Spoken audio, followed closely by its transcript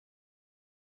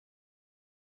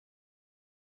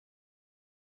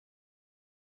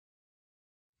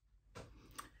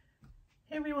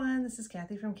Hey everyone, this is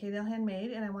Kathy from K.dill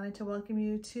Handmade, and I wanted to welcome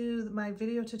you to my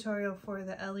video tutorial for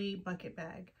the Ellie Bucket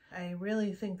Bag. I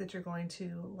really think that you're going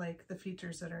to like the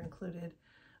features that are included.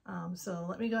 So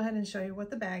let me go ahead and show you what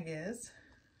the bag is.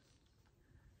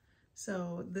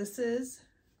 So this is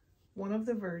one of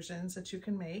the versions that you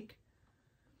can make.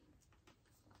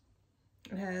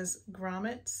 It has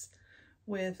grommets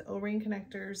with O-ring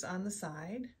connectors on the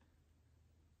side,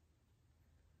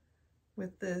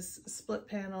 with this split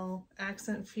panel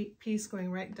accent piece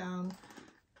going right down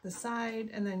the side,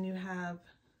 and then you have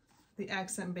the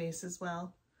accent base as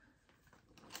well.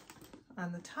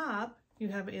 On the top, you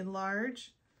have a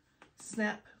large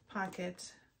snap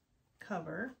pocket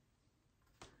cover,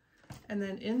 and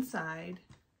then inside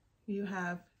you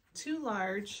have two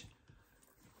large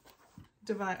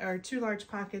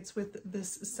pockets with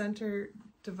this center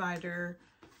divider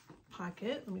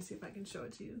pocket. Let me see if I can show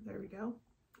it to you. There we go.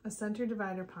 A center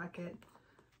divider pocket,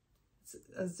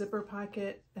 a zipper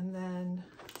pocket, and then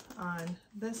on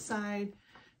this side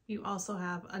you also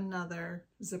have another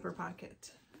zipper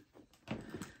pocket.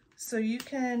 So you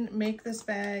can make this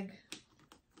bag,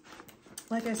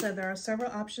 like I said, there are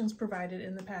several options provided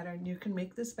in the pattern. You can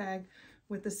make this bag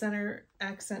with the center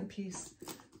accent piece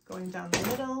going down the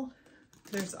middle.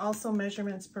 There's also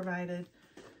measurements provided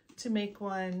to make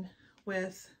one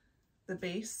with the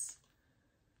base.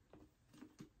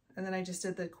 And then I just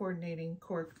did the coordinating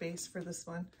cork base for this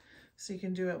one. So you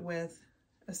can do it with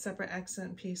a separate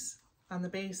accent piece on the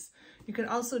base. You can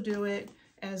also do it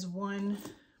as one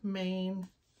main,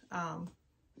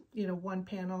 one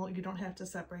panel. You don't have to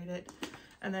separate it.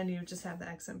 And then you just have the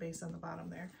accent base on the bottom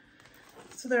there.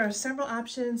 So there are several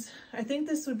options. I think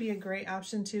this would be a great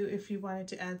option too if you wanted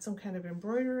to add some kind of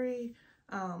embroidery,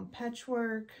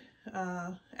 patchwork,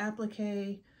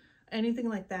 applique, anything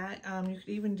like that. You could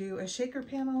even do a shaker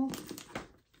panel.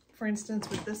 For instance,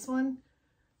 with this one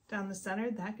down the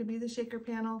center, that could be the shaker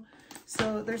panel.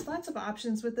 So there's lots of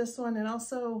options with this one. And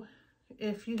also,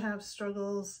 if you have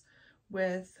struggles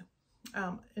with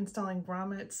installing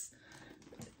grommets,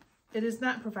 it is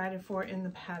not provided for in the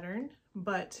pattern,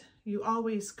 but you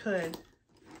always could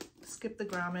skip the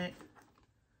grommet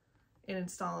and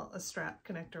install a strap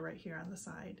connector right here on the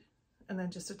side, and then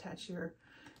just attach your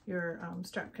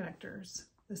strap connectors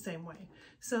the same way.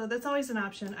 So that's always an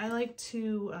option. I like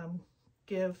to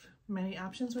give many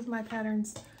options with my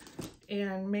patterns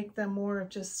and make them more of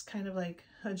just kind of like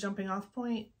a jumping off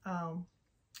point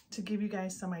to give you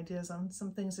guys some ideas on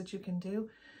some things that you can do,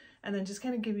 and then just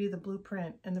kind of give you the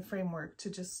blueprint and the framework to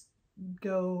just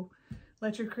go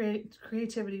let your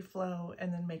creativity flow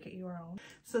and then make it your own.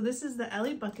 So this is the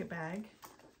Ellie Bucket Bag.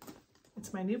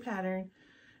 It's my new pattern,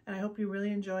 and I hope you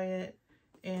really enjoy it,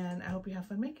 and I hope you have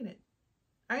fun making it.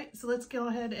 All right, so let's go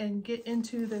ahead and get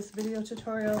into this video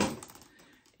tutorial,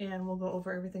 and we'll go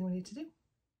over everything we need to do.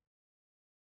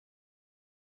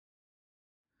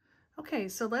 Okay,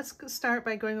 so let's start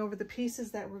by going over the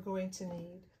pieces that we're going to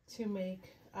need to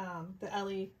make the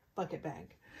Ellie Bucket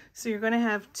Bag. So you're going to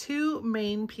have two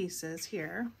main pieces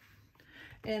here,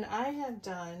 and I have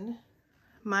done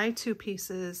my two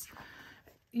pieces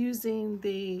using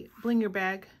the Bling Your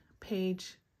Bag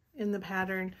page in the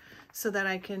pattern so that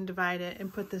I can divide it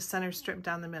and put the center strip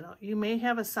down the middle. You may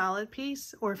have a solid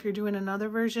piece, or if you're doing another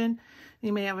version,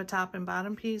 you may have a top and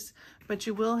bottom piece, but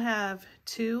you will have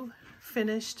two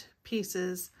finished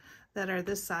pieces that are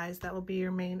this size that will be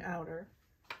your main outer.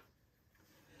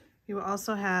 You will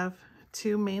also have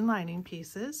two main lining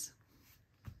pieces.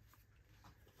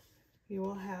 You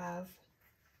will have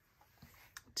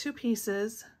two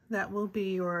pieces that will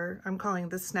be your, I'm calling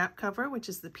the snap cover, which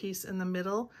is the piece in the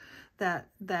middle that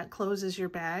closes your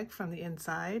bag from the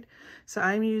inside. So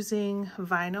I'm using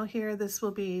vinyl here. This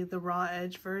will be the raw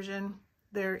edge version.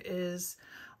 There is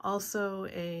also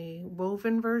a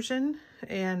woven version,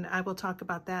 and I will talk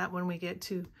about that when we get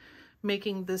to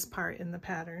making this part in the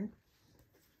pattern.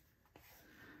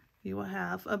 You will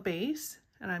have a base,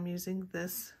 and I'm using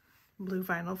this blue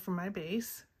vinyl for my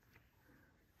base.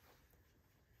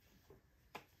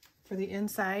 For the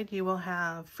inside, you will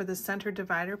have, for the center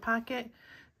divider pocket,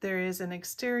 there is an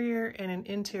exterior and an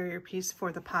interior piece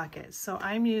for the pocket. So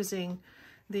I'm using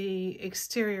the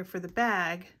exterior for the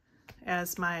bag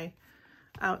as my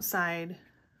outside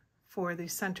for the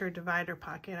center divider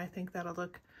pocket. I think that'll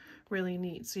look really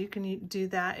neat. So you can do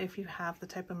that if you have the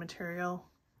type of material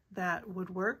that would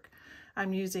work.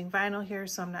 I'm using vinyl here,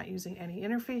 so I'm not using any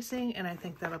interfacing, and I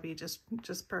think that'll be just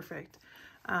perfect.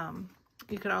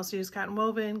 You could also use cotton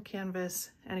woven, canvas,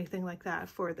 anything like that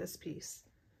for this piece.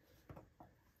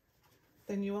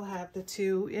 Then you will have the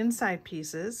two inside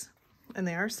pieces, and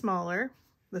they are smaller.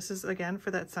 This is again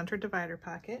for that center divider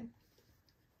pocket.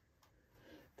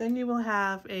 Then you will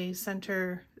have a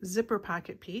center zipper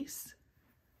pocket piece.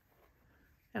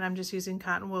 And I'm just using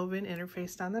cotton woven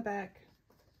interfaced on the back.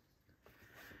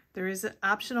 There is an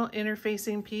optional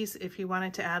interfacing piece if you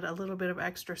wanted to add a little bit of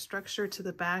extra structure to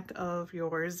the back of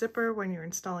your zipper when you're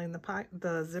installing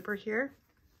the zipper here.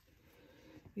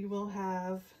 You will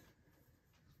have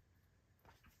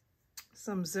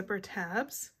some zipper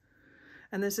tabs,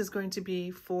 and this is going to be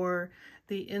for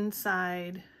the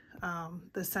inside,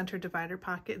 the center divider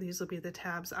pocket. These will be the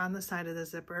tabs on the side of the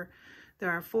zipper. There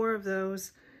are 4 of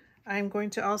those. I'm going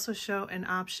to also show an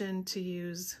option to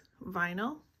use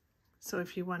vinyl. So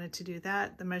if you wanted to do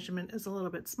that, the measurement is a little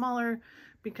bit smaller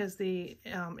because the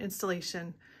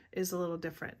installation is a little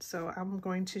different. So I'm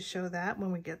going to show that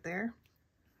when we get there.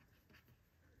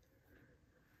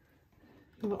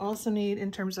 You will also need,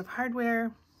 in terms of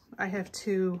hardware, I have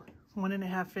 2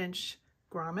 1.5-inch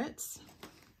grommets,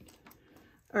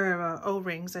 or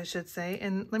O-rings, I should say.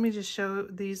 And let me just show,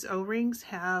 these O-rings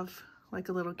have like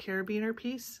a little carabiner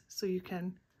piece, so you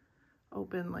can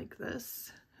open like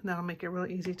this. And that'll make it real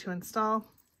easy to install.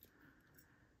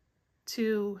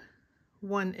 2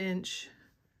 1-inch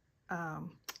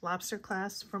lobster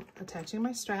clasps from attaching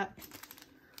my strap.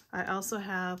 I also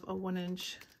have a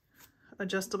 1-inch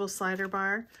adjustable slider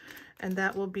bar, and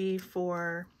that will be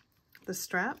for the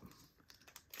strap.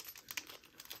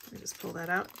 Let me just pull that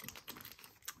out.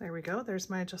 There we go. There's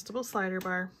my adjustable slider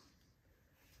bar.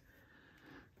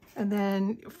 And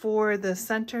then for the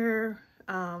center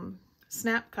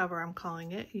snap cover, I'm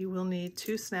calling it, you will need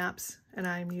 2 snaps, and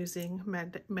I'm using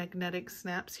magnetic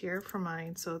snaps here for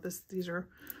mine. So these are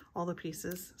all the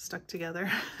pieces stuck together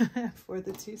for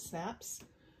the 2 snaps.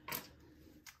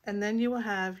 And then you will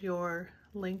have your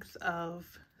length of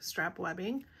strap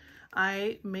webbing.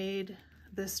 I made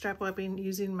this strap webbing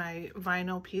using my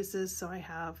vinyl pieces, so I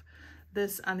have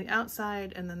this on the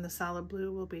outside, and then the solid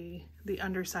blue will be the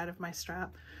underside of my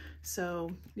strap. So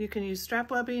you can use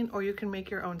strap webbing, or you can make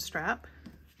your own strap.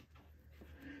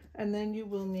 And then you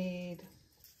will need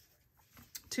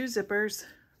 2 zippers.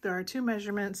 There are 2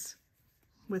 measurements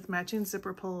with matching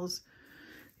zipper pulls.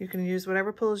 You can use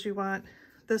whatever pulls you want.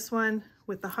 This one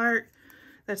with the heart,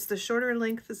 that's the shorter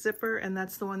length zipper, and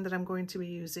that's the one that I'm going to be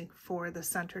using for the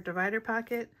center divider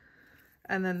pocket.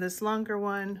 And then this longer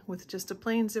one with just a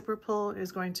plain zipper pull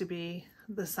is going to be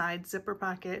the side zipper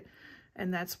pocket,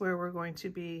 and that's where we're going to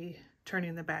be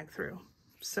turning the bag through.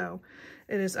 So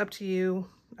it is up to you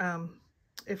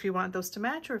if you want those to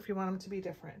match or if you want them to be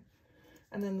different.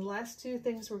 And then the last 2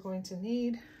 things we're going to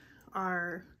need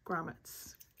are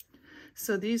grommets.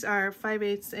 So these are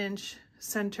 5/8 inch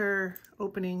center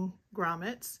opening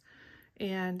grommets,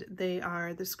 and they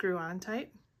are the screw-on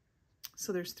type.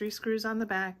 So there's 3 screws on the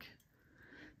back.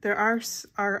 There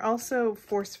are also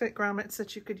force fit grommets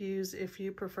that you could use if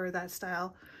you prefer that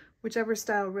style. Whichever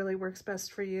style really works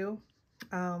best for you,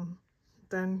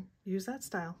 then use that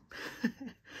style.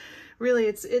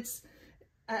 Really,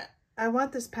 I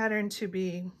want this pattern to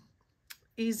be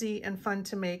easy and fun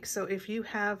to make. So if you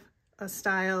have a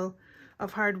style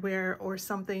of hardware or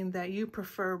something that you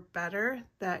prefer better,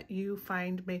 that you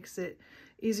find makes it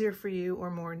easier for you or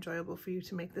more enjoyable for you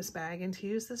to make this bag and to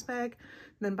use this bag,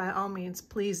 then by all means,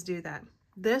 please do that.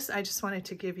 This, I just wanted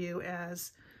to give you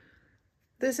as,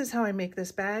 this is how I make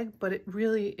this bag, but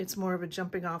it's more of a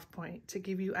jumping off point to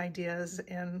give you ideas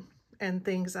and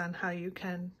things on how you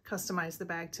can customize the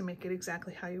bag to make it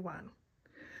exactly how you want.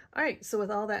 All right, so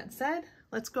with all that said,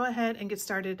 let's go ahead and get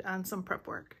started on some prep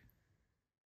work.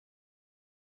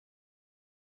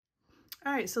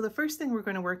 All right, so the first thing we're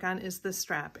going to work on is the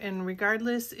strap. And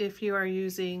regardless if you are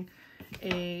using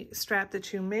a strap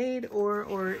that you made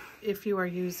or if you are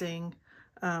using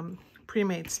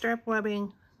pre-made strap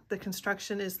webbing, the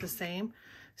construction is the same.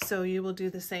 So you will do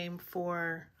the same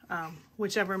for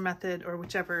whichever method or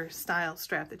whichever style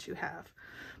strap that you have.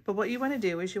 But what you want to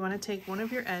do is you want to take one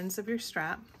of your ends of your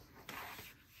strap,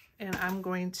 and I'm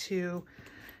going to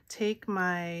take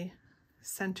my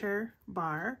center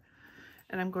bar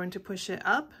and I'm going to push it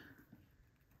up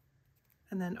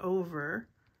and then over.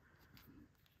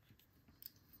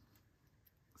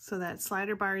 So that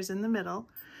slider bar is in the middle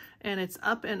and it's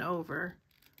up and over.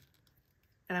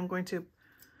 And I'm going to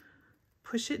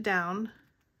push it down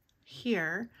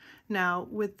here. Now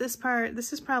with this part,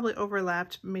 this is probably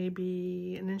overlapped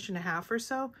maybe 1.5 inches or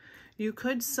so. You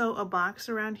could sew a box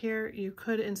around here. You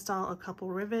could install a couple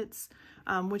rivets.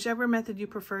 Whichever method you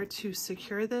prefer to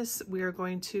secure this, we are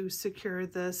going to secure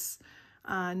this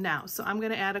now. So I'm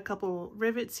going to add a couple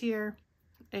rivets here,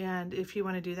 and if you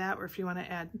want to do that, or if you want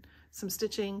to add some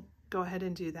stitching, go ahead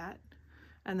and do that.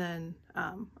 And then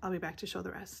I'll be back to show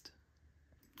the rest.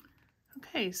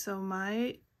 Okay, so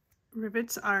my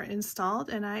rivets are installed,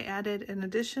 and I added an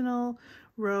additional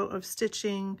row of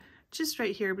stitching just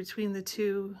right here between the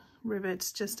two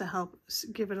rivets just to help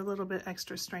give it a little bit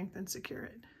extra strength and secure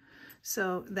it.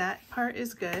 So that part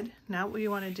is good. Now what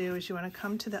you want to do is you want to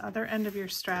come to the other end of your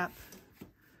strap,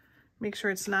 make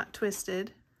sure it's not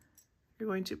twisted. You're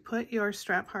going to put your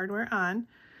strap hardware on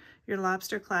your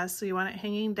lobster clasp, so you want it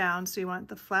hanging down, so you want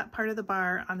the flat part of the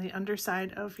bar on the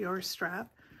underside of your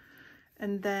strap.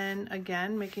 And then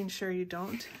again, making sure you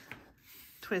don't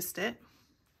twist it.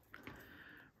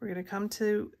 We're going to come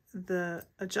to the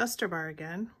adjuster bar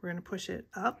again. We're going to push it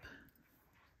up.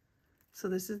 So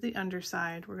this is the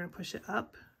underside. We're going to push it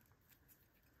up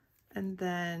and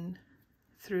then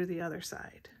through the other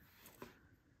side.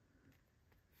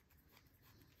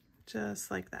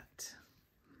 Just like that.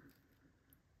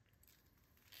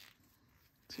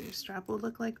 So your strap will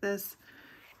look like this.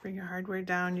 Bring your hardware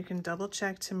down. You can double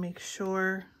check to make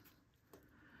sure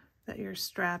that your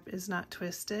strap is not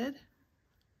twisted.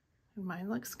 And mine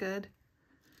looks good.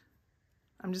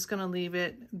 I'm just going to leave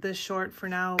it this short for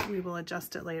now. We will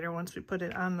adjust it later once we put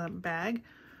it on the bag.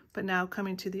 But now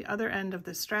coming to the other end of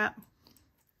the strap,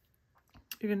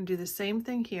 you're going to do the same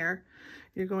thing here.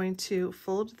 You're going to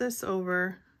fold this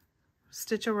over,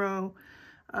 stitch a row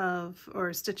of,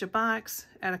 or stitch a box,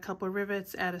 add a couple of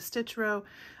rivets, add a stitch row.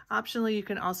 Optionally, you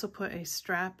can also put a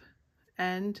strap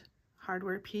end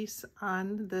hardware piece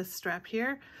on this strap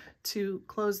here to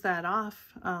close that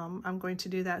off. I'm going to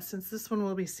do that since this one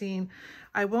will be seen.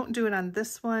 I won't do it on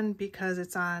this one because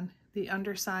it's on the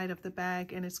underside of the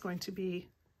bag and it's going to be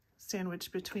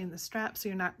sandwiched between the straps, so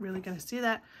you're not really going to see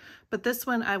that. But this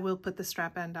one I will put the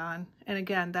strap end on, and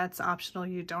again, that's optional.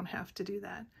 You don't have to do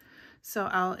that. So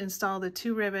I'll install the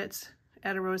 2 rivets,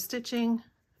 add a row of stitching,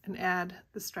 and add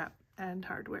the strap end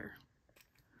hardware.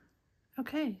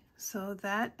 Okay, so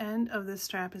that end of the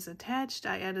strap is attached.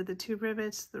 I added the 2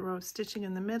 rivets, the row of stitching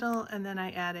in the middle, and then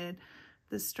I added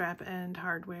the strap end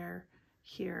hardware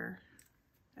here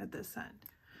at this end.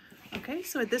 Okay,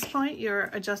 so at this point your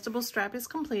adjustable strap is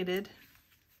completed,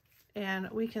 and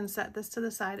we can set this to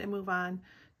the side and move on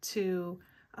to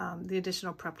the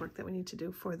additional prep work that we need to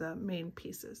do for the main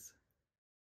pieces.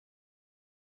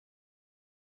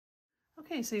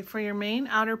 Okay, so for your main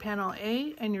outer panel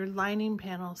A and your lining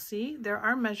panel C, there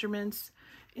are measurements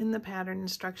in the pattern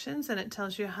instructions, and it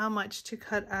tells you how much to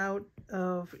cut out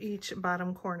of each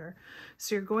bottom corner.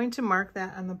 So you're going to mark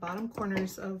that on the bottom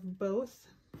corners of both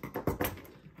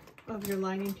of your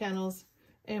lining panels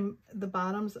and the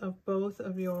bottoms of both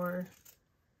of your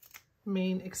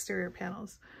main exterior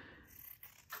panels.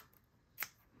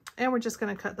 And we're just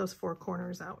going to cut those 4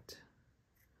 corners out.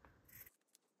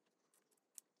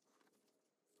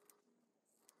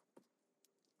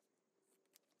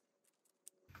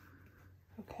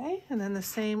 Okay, and then the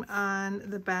same on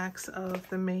the backs of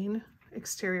the main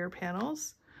exterior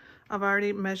panels. I've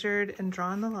already measured and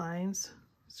drawn the lines,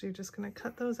 so you're just going to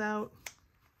cut those out.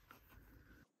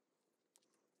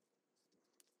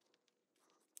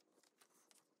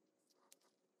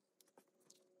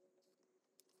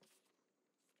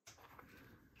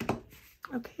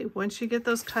 Okay, once you get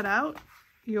those cut out,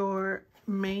 your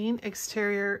main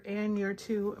exterior and your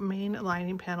 2 main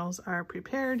lining panels are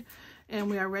prepared, and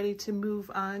we are ready to move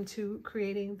on to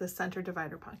creating the center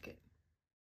divider pocket.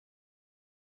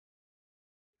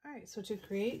 All right, so to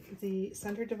create the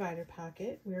center divider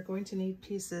pocket, we are going to need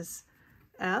pieces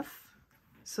F.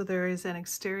 So there is an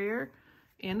exterior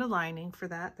and a lining for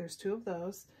that. There's 2 of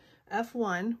those.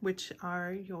 F1, which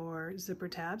are your zipper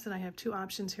tabs, and I have 2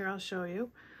 options here I'll show you.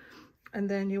 And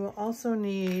then you will also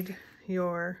need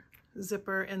your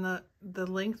zipper, and the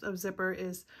length of zipper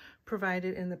is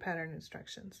provided in the pattern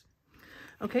instructions.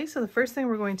 Okay, so the first thing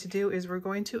we're going to do is we're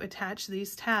going to attach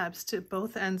these tabs to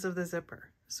both ends of the zipper.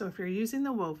 So if you're using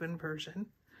the woven version,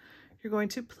 you're going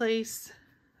to place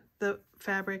the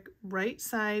fabric right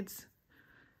sides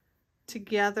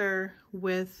together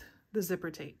with the zipper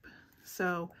tape.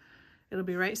 So it'll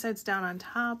be right sides down on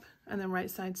top and then right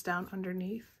sides down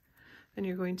underneath. Then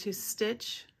you're going to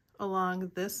stitch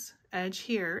along this edge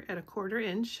here at a 1/4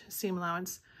 inch seam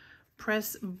allowance,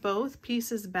 press both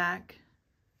pieces back,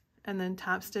 and then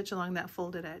top stitch along that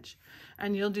folded edge.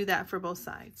 And you'll do that for both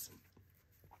sides.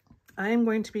 I am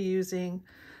going to be using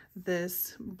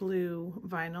this blue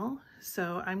vinyl,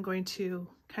 so I'm going to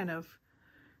kind of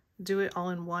do it all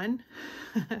in one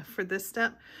for this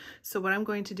step. So what I'm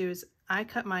going to do is I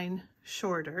cut mine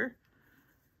shorter,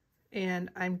 and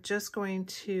I'm just going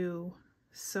to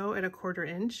sew at a 1/4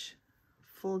 inch,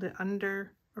 fold it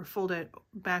under, or fold it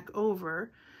back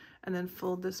over, and then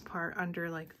fold this part under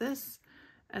like this,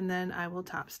 and then I will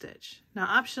top stitch. Now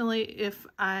optionally, if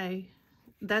I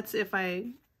that's if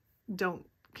I don't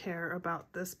care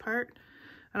about this part.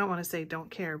 I don't want to say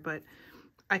don't care, but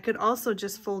I could also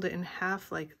just fold it in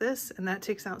half like this, and that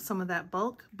takes out some of that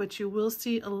bulk, but you will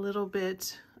see a little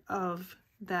bit of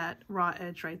that raw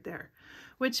edge right there,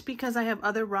 which, because I have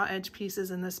other raw edge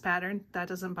pieces in this pattern, that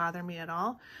doesn't bother me at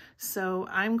all. So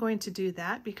I'm going to do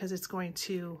that because it's going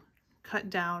to cut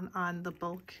down on the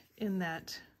bulk in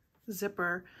that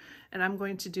zipper, and I'm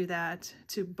going to do that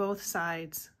to both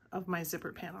sides of my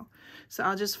zipper panel. So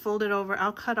I'll just fold it over.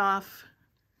 I'll cut off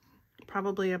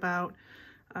probably about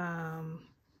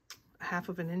half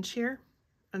of an inch here,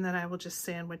 and then I will just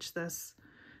sandwich this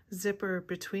zipper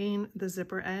between the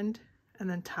zipper end and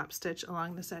then top stitch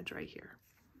along this edge right here.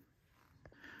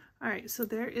 All right, so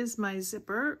there is my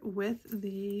zipper with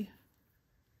the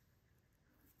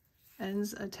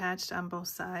ends attached on both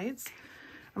sides.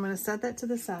 I'm going to set that to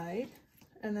the side,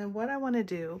 and then what I want to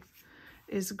do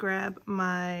is grab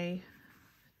my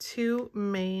 2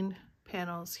 main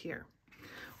panels here.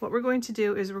 What we're going to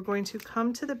do is we're going to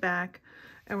come to the back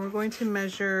and we're going to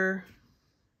measure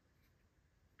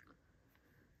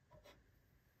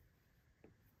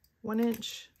 1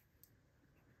 inch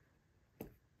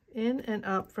in and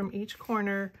up from each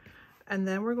corner, and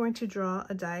then we're going to draw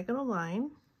a diagonal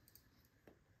line,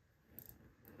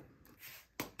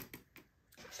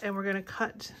 and we're going to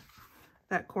cut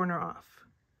that corner off.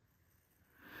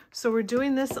 So we're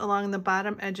doing this along the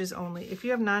bottom edges only. If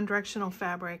you have non-directional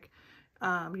fabric,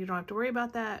 you don't have to worry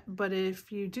about that, but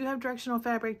if you do have directional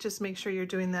fabric, just make sure you're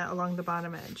doing that along the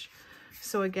bottom edge.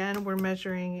 So again, we're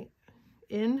measuring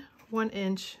in 1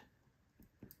 inch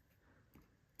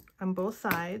on both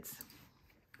sides,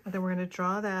 and then we're going to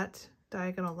draw that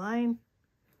diagonal line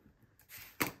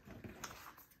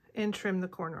and trim the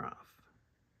corner off.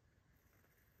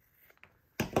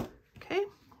 Okay,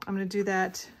 I'm going to do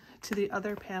that to the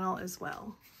other panel as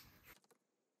well.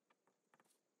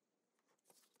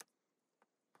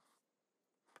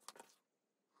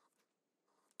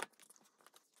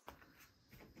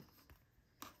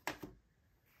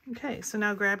 Okay, so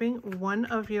now grabbing one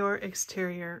of your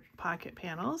exterior pocket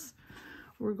panels,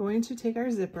 we're going to take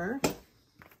our zipper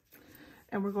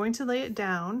and we're going to lay it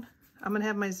down. I'm going to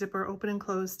have my zipper open and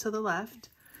closed to the left,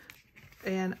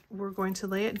 and we're going to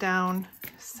lay it down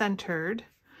centered.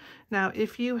 Now,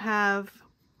 if you have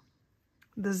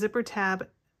the zipper tab,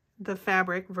 the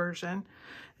fabric version,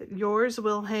 yours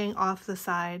will hang off the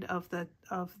side of the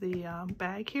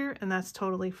bag here, and that's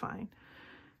totally fine.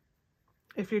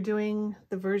 If you're doing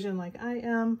the version like I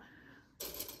am,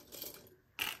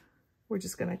 we're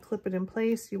just going to clip it in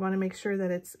place. You want to make sure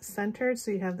that it's centered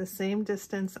so you have the same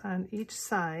distance on each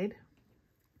side.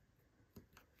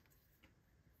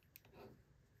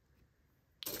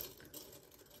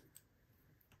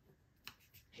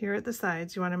 Here at the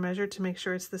sides, you want to measure to make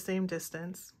sure it's the same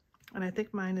distance. And I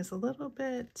think mine is a little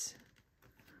bit,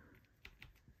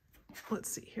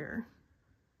 let's see here.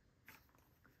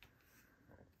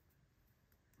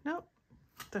 Nope,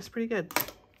 that's pretty good.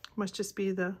 Must just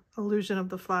be the illusion of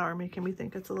the flower making me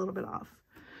think it's a little bit off.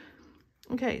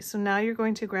 Okay, so now you're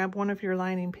going to grab one of your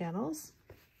lining panels.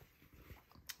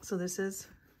 So this is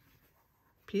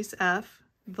piece F,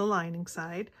 the lining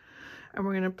side, and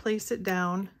we're going to place it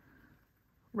down,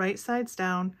 right sides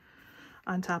down,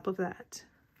 on top of that.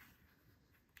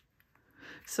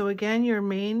 So again, your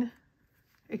main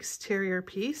exterior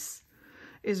piece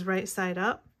is right side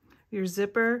up. Your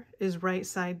zipper is right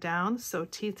side down, so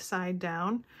teeth side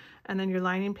down, and then your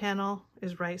lining panel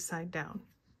is right side down.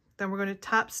 Then we're going to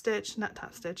top stitch, not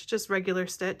top stitch, just regular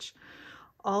stitch,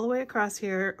 all the way across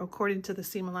here according to the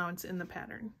seam allowance in the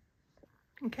pattern.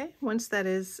 Okay, once that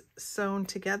is sewn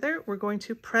together, we're going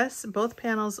to press both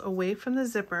panels away from the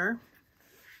zipper.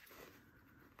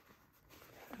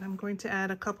 And I'm going to add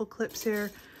a couple clips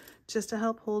here just to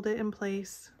help hold it in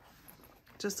place,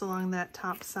 just along that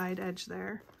top side edge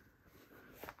there.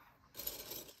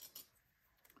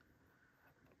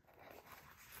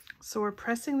 So we're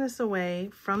pressing this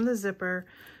away from the zipper,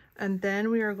 and then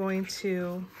we are going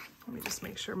to, let me just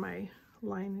make sure my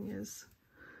lining is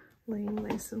laying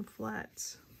nice and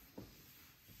flat.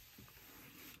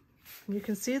 And you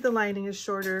can see the lining is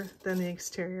shorter than the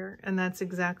exterior, and that's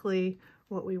exactly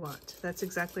what we want. That's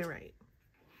exactly right.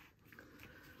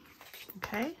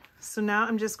 Okay, so now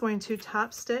I'm just going to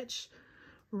top stitch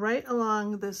right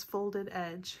along this folded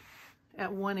edge at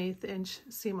 1/8 inch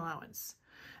seam allowance.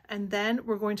 And then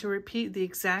we're going to repeat the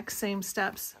exact same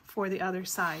steps for the other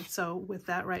side. So with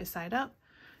that right side up,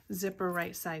 zipper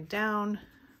right side down,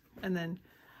 and then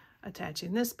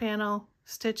attaching this panel,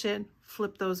 stitch it,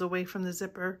 flip those away from the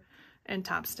zipper, and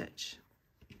top stitch.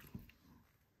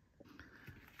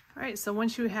 All right, so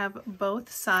once you have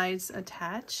both sides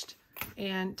attached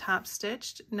and top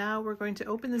stitched, now we're going to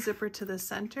open the zipper to the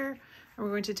center, and we're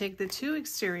going to take the two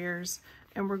exteriors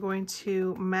and we're going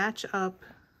to match up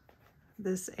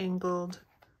this angled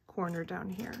corner down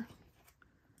here.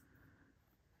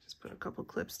 Just put a couple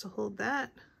clips to hold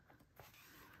that.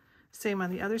 Same on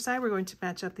the other side, we're going to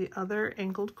match up the other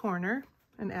angled corner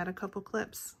and add a couple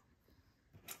clips.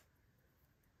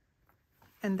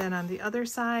 And then on the other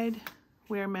side,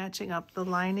 we are matching up the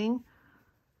lining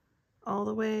all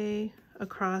the way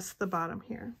across the bottom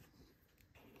here.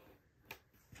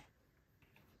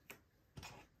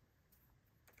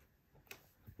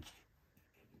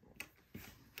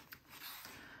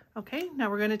 Okay, now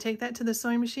we're going to take that to the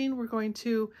sewing machine. We're going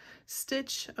to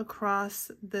stitch across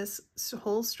this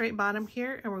whole straight bottom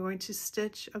here, and we're going to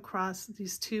stitch across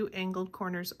these two angled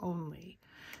corners only.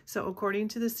 So according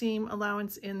to the seam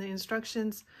allowance in the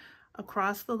instructions,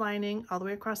 across the lining, all the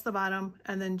way across the bottom,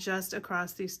 and then just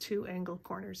across these two angled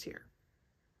corners here.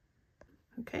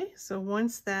 Okay, so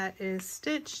once that is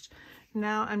stitched,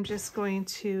 now I'm just going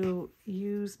to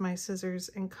use my scissors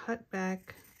and cut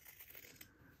back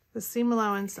the seam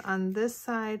allowance on this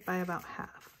side by about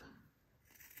half.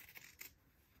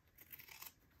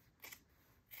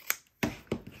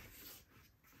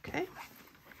 Okay,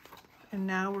 and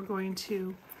now we're going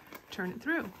to turn it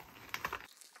through.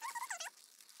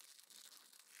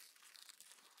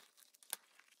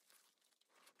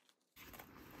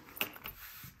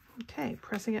 Okay,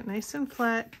 pressing it nice and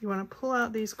flat. You want to pull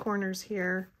out these corners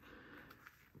here.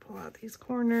 Pull out these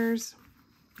corners.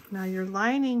 Now your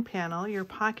lining panel, your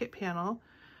pocket panel,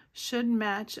 should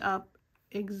match up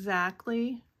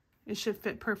exactly. It should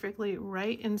fit perfectly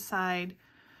right inside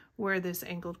where this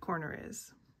angled corner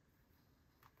is.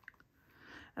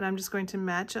 And I'm just going to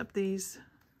match up these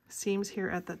seams here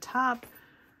at the top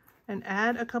and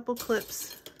add a couple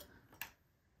clips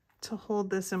to hold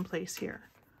this in place here.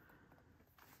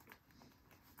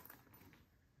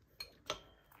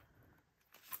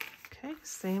 Okay,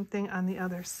 same thing on the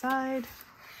other side.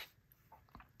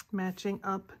 Matching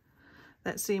up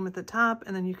that seam at the top,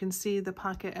 and then you can see the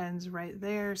pocket ends right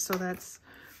there, so that's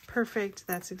perfect.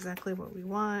 That's exactly what we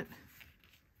want.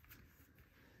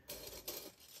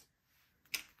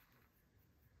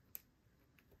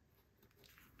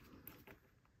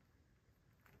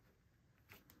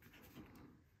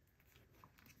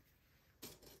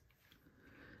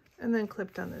 And then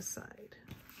clipped on this side.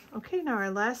 Okay, now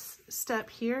our last step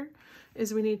here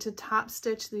is we need to top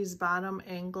stitch these bottom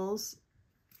angles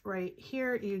right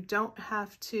here. You don't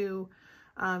have to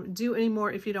do any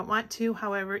more if you don't want to.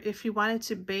 However, if you wanted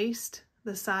to baste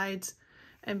the sides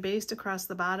and baste across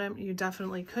the bottom, you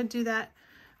definitely could do that.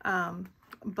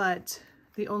 But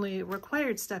the only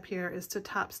required step here is to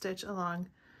top stitch along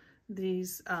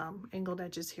these angled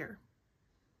edges here.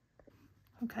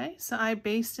 Okay, so I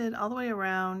basted all the way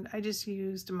around. I just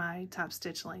used my top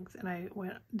stitch length and I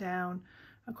went down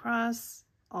across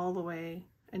all the way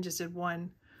and just did one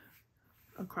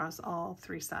across all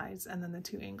three sides and then the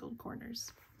two angled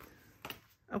corners.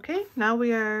 Okay, now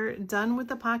we are done with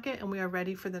the pocket and we are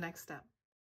ready for the next step.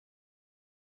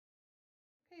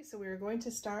 Okay, so we are going to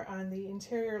start on the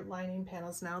interior lining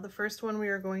panels now. The first one we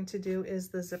are going to do is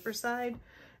the zipper side,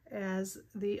 as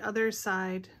the other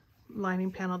side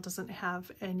lining panel doesn't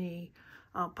have any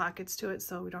pockets to it,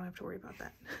 so we don't have to worry about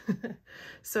that.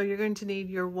 So you're going to need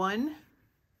your one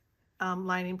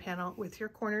lining panel with your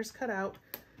corners cut out.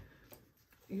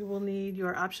 You will need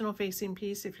your optional facing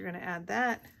piece if you're going to add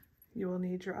that. You will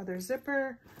need your other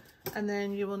zipper, and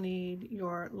then you will need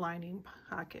your lining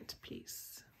pocket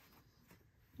piece.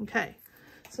 Okay,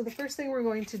 so the first thing we're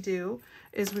going to do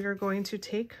is we are going to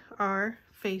take our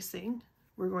facing,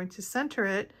 we're going to center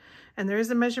it, and there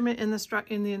is a measurement in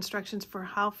the instructions for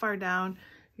how far down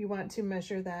you want to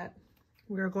measure that.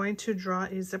 We're going to draw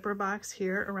a zipper box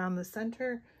here around the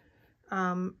center,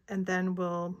 and then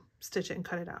we'll stitch it and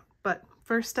cut it out. But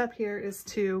first step here is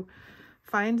to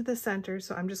find the center.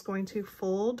 So I'm just going to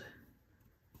fold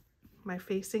my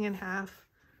facing in half,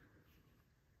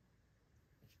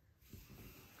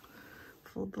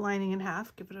 fold the lining in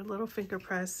half, give it a little finger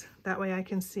press. That way I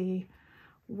can see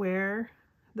where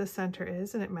the center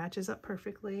is and it matches up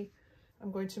perfectly.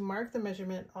 I'm going to mark the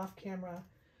measurement off camera,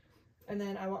 and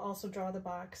then I will also draw the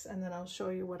box, and then I'll show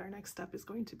you what our next step is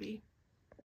going to be.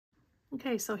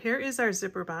 Okay, so here is our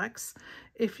zipper box.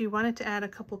 If you wanted to add a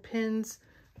couple pins,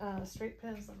 straight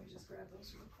pins, let me just grab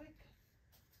those real quick.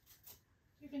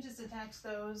 You can just attach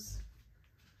those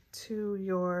to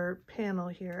your panel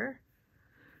here,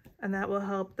 and that will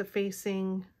help the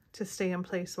facing to stay in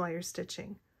place while you're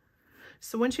stitching.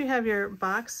 So once you have your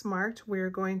box marked, we're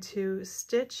going to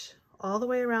stitch all the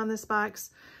way around this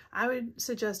box. I would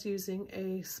suggest using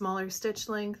a smaller stitch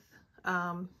length,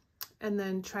 and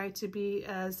then try to be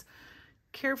as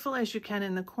careful as you can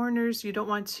in the corners. You don't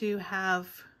want to have,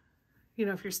 you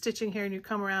know, if you're stitching here and you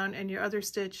come around and your other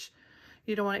stitch,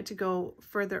 you don't want it to go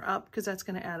further up because that's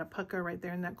going to add a pucker right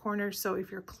there in that corner. So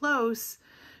if you're close,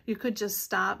 you could just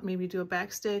stop, maybe do a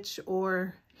back stitch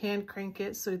or hand crank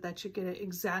it so that you get it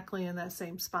exactly in that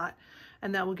same spot,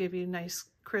 and that will give you nice,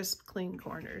 crisp, clean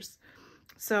corners.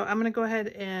 So I'm going to go ahead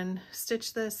and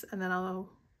stitch this, and then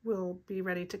we'll be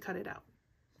ready to cut it out.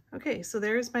 Okay, so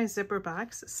there's my zipper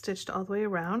box stitched all the way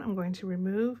around. I'm going to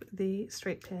remove the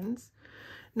straight pins.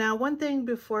 Now, one thing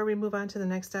before we move on to the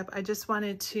next step, I just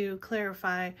wanted to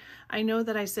clarify. I know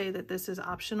that I say that this is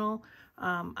optional.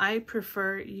 I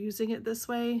prefer using it this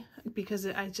way because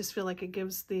I just feel like it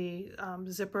gives the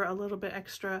zipper a little bit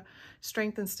extra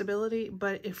strength and stability.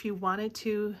 But if you wanted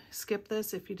to skip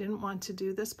this, if you didn't want to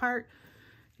do this part,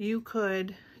 you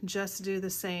could just do the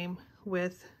same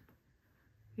with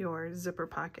your zipper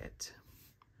pocket.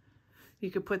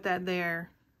 You could put that there,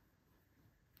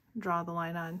 draw the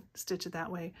line on, stitch it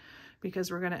that way, because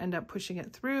we're going to end up pushing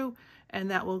it through, and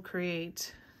that will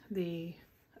create the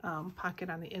pocket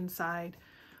on the inside.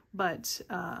 But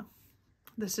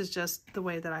this is just the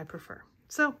way that I prefer.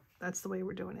 So that's the way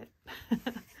we're doing it.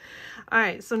 All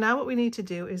right, so now what we need to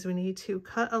do is we need to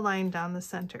cut a line down the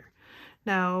center.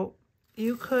 Now,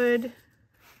 you could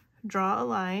draw a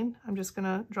line. I'm just going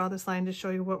to draw this line to show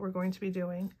you what we're going to be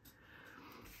doing.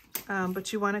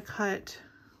 But you want to cut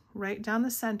right down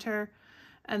the center,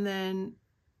 and then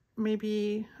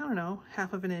maybe, I don't know,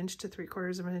 1/2 inch to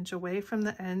 3/4 of an inch away from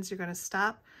the ends, you're going to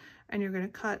stop and you're going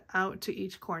to cut out to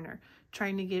each corner,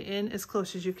 trying to get in as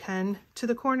close as you can to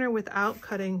the corner without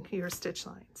cutting your stitch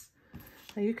lines.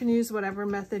 Now you can use whatever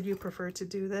method you prefer to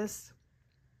do this.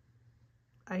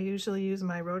 I usually use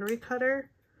my rotary cutter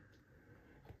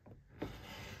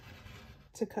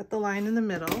to cut the line in the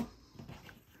middle,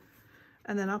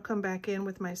 and then I'll come back in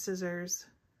with my scissors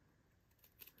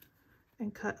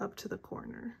and cut up to the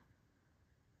corner.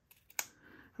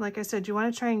 Like I said, you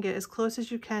want to try and get as close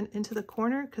as you can into the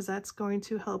corner, because that's going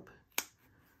to help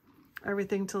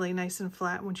everything to lay nice and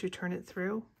flat once you turn it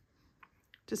through.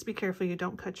 Just be careful you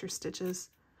don't cut your stitches.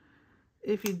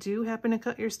 If you do happen to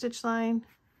cut your stitch line,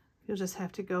 you'll just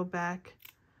have to go back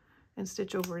and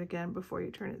stitch over it again before you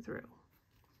turn it through.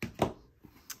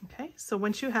 Okay, so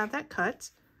once you have that cut,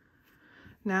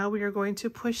 now we are going to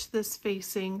push this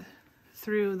facing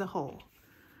through the hole.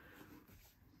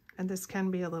 And this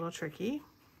can be a little tricky,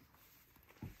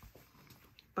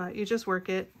 but you just work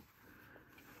it.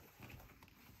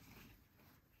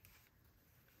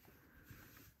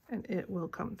 And it will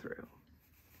come through.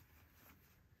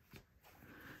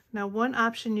 Now, one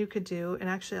option you could do, and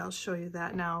actually I'll show you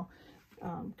that now,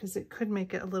 because it could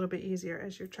make it a little bit easier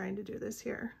as you're trying to do this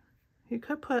here. You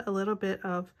could put a little bit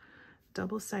of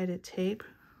double-sided tape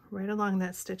right along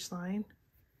that stitch line,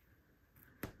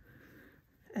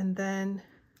 and then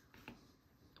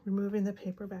removing the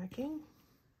paper backing.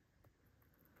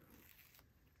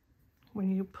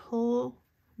 When you pull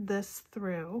this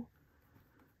through,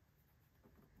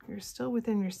 you're still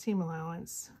within your seam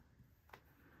allowance,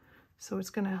 so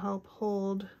it's going to help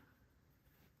hold.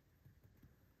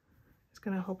 It's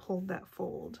going to help hold that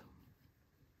fold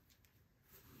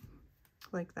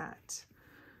like that.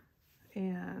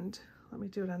 And let me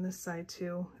do it on this side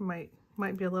too. It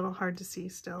might be a little hard to see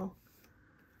still.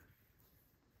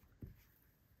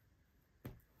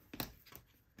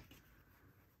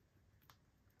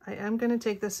 I am going to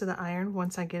take this to the iron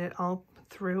once I get it all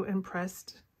through and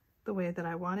pressed the way that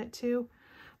I want it to,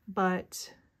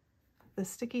 but the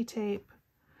sticky tape,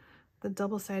 the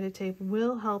double-sided tape,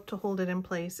 will help to hold it in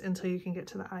place until you can get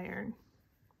to the iron.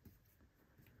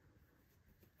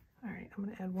 All right, I'm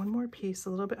going to add one more piece a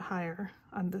little bit higher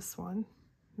on this one.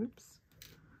 Oops.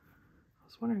 I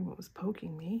was wondering what was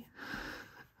poking me.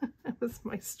 It was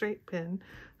my straight pin.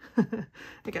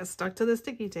 I got stuck to the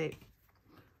sticky tape.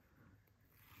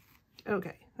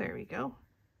 Okay, there we go.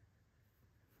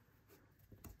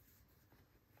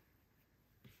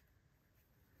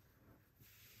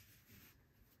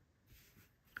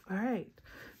 All right,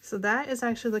 so that is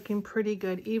actually looking pretty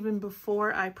good even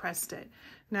before I pressed it.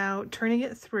 Now, turning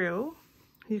it through,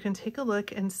 you can take a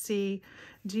look and see,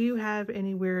 do you have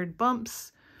any weird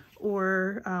bumps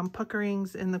or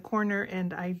puckerings in the corner?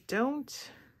 And I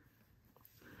don't.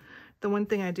 The one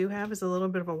thing I do have is a little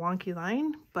bit of a wonky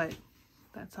line, but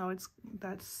that's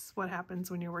what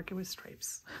happens when you're working with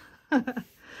stripes.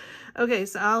 Okay,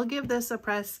 so I'll give this a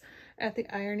press at the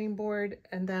ironing board,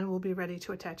 and then we'll be ready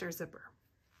to attach our zipper.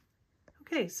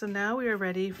 Okay, so now we are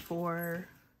ready for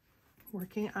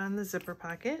working on the zipper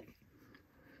pocket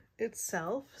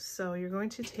itself. So you're going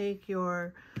to take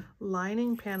your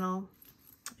lining panel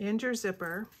and your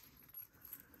zipper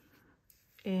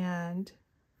and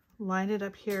line it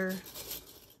up here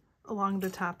along the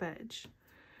top edge.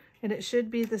 And it should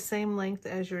be the same length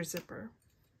as your zipper.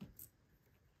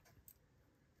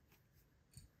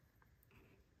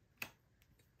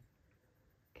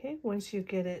 Okay, once you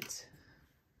get it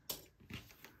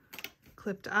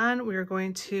clipped on, we are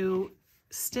going to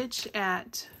stitch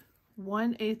at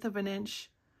 1/8 of an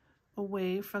inch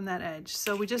away from that edge.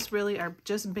 So we just really are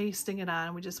just basting it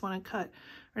on. We just want to cut,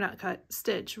 or not cut,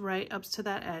 stitch right up to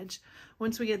that edge.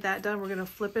 Once we get that done, we're going to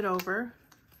flip it over.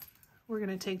 We're going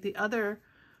to take the other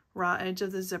raw edge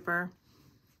of the zipper,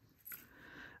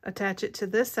 attach it to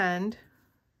this end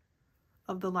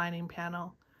of the lining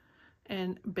panel,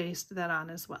 and baste that on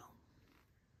as well.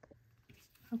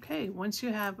 Okay, once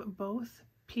you have both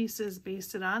pieces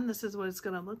basted on, this is what it's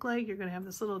going to look like. You're going to have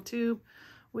this little tube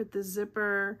with the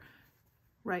zipper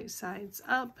right sides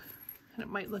up, and it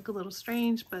might look a little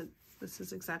strange, but this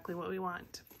is exactly what we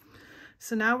want.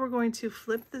 So now we're going to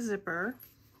flip the zipper.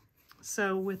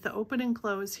 So with the open and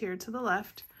close here to the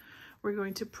left, we're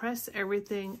going to press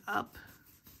everything up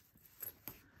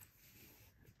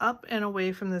and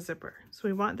away from the zipper. So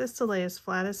we want this to lay as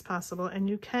flat as possible, and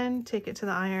you can take it to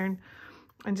the iron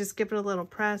and just give it a little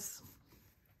press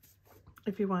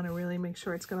if you want to really make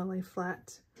sure it's going to lay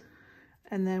flat.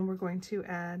 And then we're going to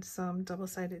add some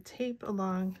double-sided tape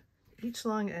along each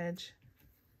long edge.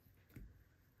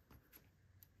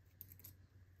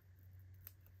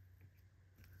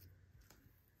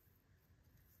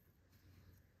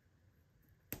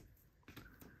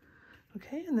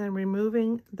 Okay, and then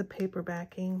removing the paper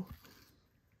backing,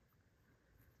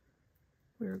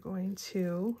 we're going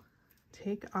to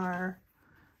take our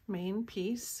main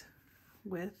piece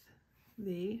with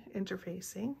the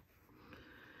interfacing,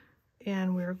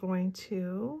 and we're going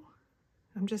to,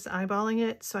 I'm just eyeballing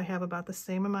it so I have about the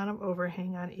same amount of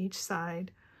overhang on each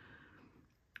side,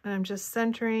 and I'm just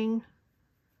centering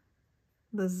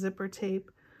the zipper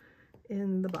tape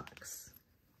in the box.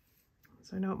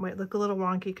 So I know it might look a little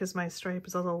wonky because my stripe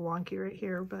is a little wonky right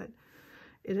here, but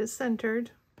it is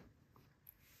centered.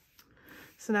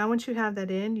 So now once you have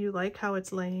that in, you like how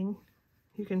it's laying.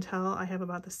 You can tell I have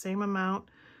about the same amount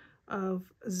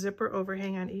of zipper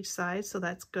overhang on each side, so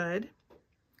that's good.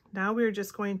 Now we're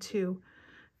just going to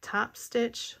top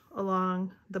stitch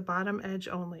along the bottom edge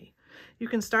only. You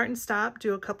can start and stop,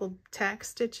 do a couple tack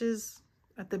stitches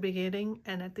at the beginning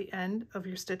and at the end of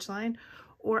your stitch line,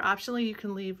 or optionally you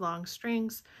can leave long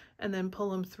strings and then pull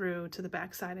them through to the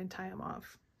back side and tie them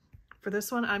off. For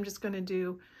this one, I'm just going to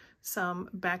do some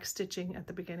back stitching at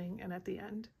the beginning and at the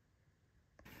end.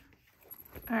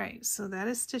 All right, so that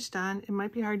is stitched on. It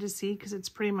might be hard to see because it's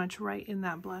pretty much right in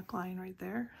that black line right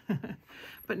there.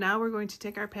 But now we're going to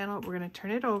take our panel, we're going to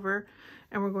turn it over,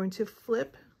 and we're going to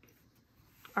flip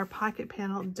our pocket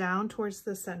panel down towards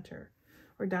the center,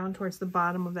 or down towards the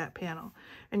bottom of that panel.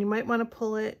 And you might want to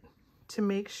pull it to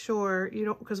make sure you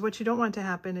don't, because what you don't want to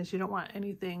happen is you don't want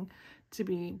anything to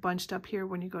be bunched up here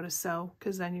when you go to sew,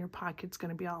 because then your pocket's going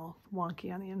to be all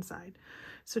wonky on the inside.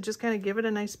 So just kind of give it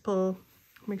a nice pull,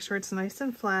 make sure it's nice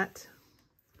and flat,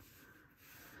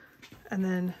 and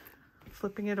then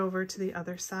flipping it over to the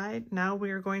other side. Now we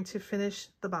are going to finish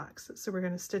the box. So we're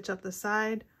going to stitch up the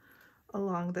side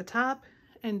along the top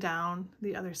and down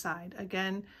the other side.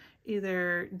 Again,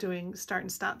 either doing start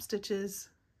and stop stitches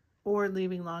or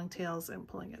leaving long tails and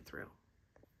pulling it through.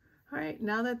 All right,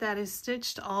 now that that is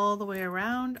stitched all the way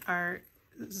around, our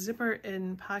zipper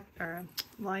and pocket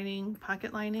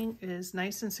lining is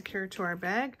nice and secure to our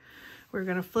bag. We're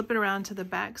going to flip it around to the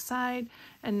back side,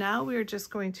 and now we're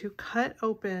just going to cut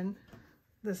open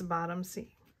this bottom seam.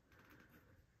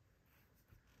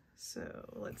 So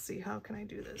let's see, how can I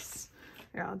do this?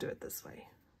 Here, I'll do it this way.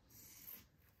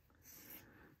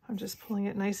 I'm just pulling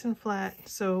it nice and flat.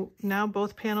 So now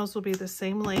both panels will be the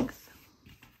same length.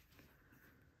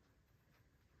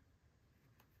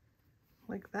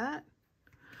 Like that.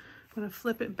 I'm going to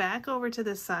flip it back over to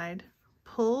this side,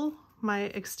 pull my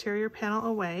exterior panel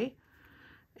away,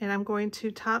 and I'm going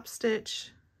to top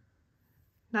stitch,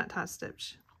 not top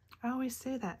stitch. I always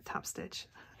say that, top stitch.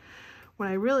 What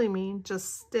I really mean,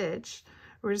 just stitch.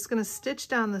 We're just going to stitch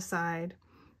down the side,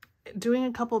 doing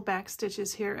a couple back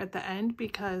stitches here at the end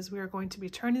because we are going to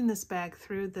be turning this bag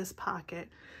through this pocket.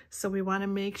 So we want to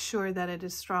make sure that it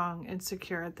is strong and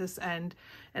secure at this end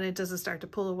and it doesn't start to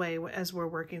pull away as we're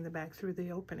working the bag through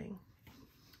the opening.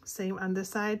 Same on this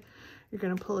side, you're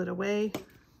going to pull it away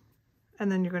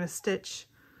and then you're going to stitch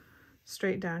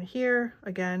straight down here.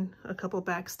 Again, a couple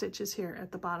back stitches here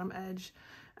at the bottom edge.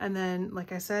 And then,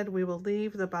 like I said, we will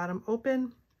leave the bottom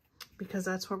open because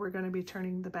that's where we're going to be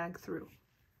turning the bag through.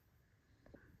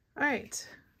 All right,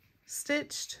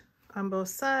 stitched on both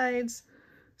sides,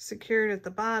 secured at the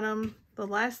bottom. The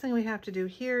last thing we have to do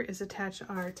here is attach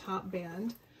our top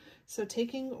band. So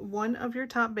taking one of your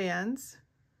top bands,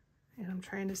 and I'm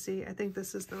trying to see, I think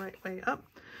this is the right way up.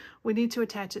 We need to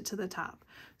attach it to the top.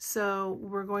 So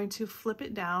we're going to flip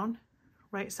it down,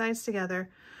 right sides together.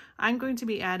 I'm going to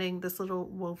be adding this little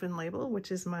woven label,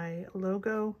 which is my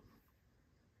logo.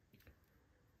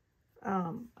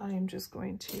 I am just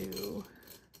going to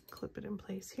clip it in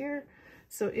place here.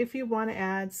 So if you want to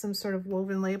add some sort of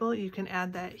woven label, you can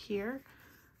add that here.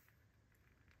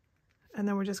 And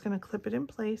then we're just going to clip it in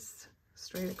place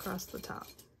straight across the top.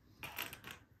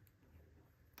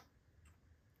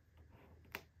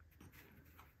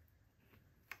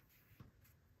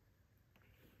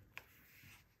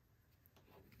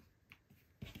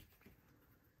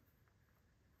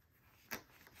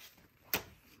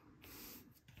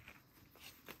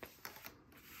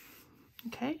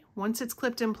 Okay, once it's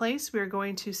clipped in place, we are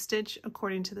going to stitch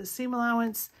according to the seam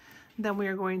allowance. Then we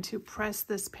are going to press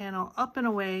this panel up and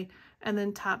away and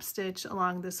then top stitch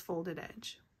along this folded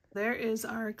edge. There is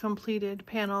our completed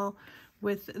panel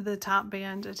with the top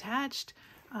band attached.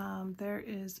 There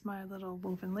is my little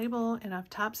woven label and I've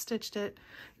top stitched it.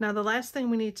 Now the last thing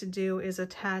we need to do is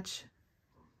attach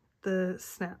the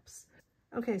snaps.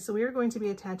 Okay, so we are going to be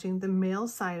attaching the male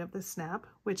side of the snap,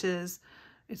 which is,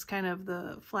 it's kind of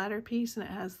the flatter piece and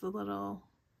it has the little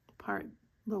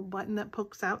button that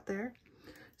pokes out there.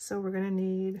 So we're going to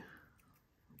need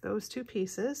those two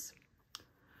pieces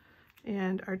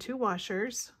and our two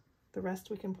washers. The rest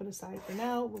we can put aside for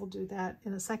now. We'll do that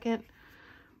in a second.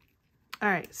 All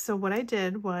right, so what I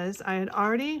did was I had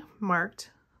already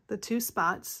marked the two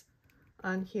spots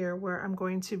on here where I'm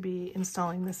going to be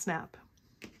installing the snap.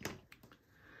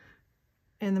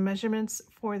 And the measurements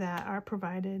for that are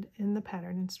provided in the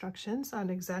pattern instructions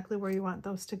on exactly where you want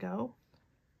those to go.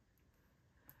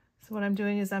 So what I'm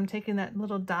doing is I'm taking that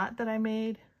little dot that I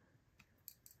made,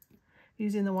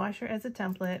 using the washer as a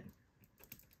template,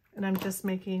 and I'm just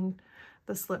making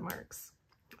the slit marks.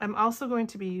 I'm also going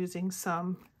to be using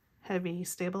some heavy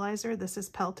stabilizer. This is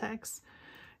Peltex.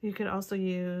 You could also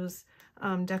use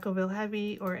Decoville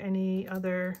Heavy or any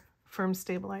other firm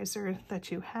stabilizer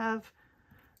that you have.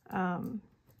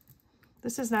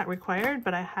 This is not required,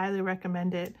 but I highly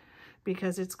recommend it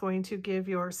because it's going to give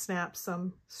your snap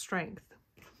some strength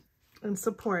and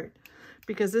support,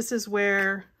 because this is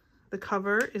where the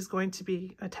cover is going to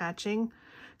be attaching.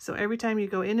 So every time you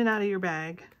go in and out of your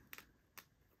bag,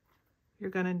 you're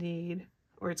going to need,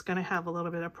 or it's going to have a little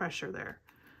bit of pressure there.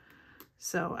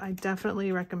 So I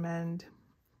definitely recommend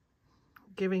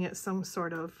giving it some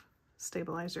sort of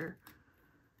stabilizer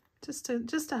just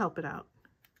to help it out.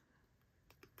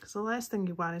 Because the last thing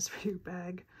you want is for your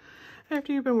bag,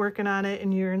 after you've been working on it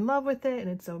and you're in love with it and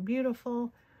it's so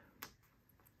beautiful,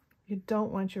 you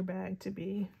don't want your bag to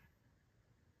be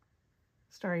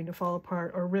starting to fall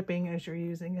apart or ripping as you're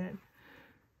using it.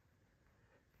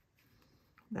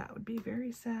 That would be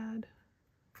very sad.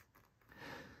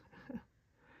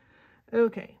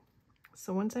 Okay,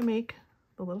 so once I make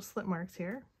the little slit marks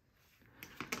here,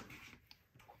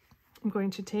 I'm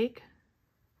going to take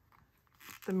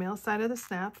the male side of the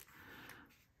snap,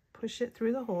 push it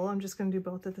through the hole. I'm just going to do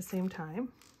both at the same time,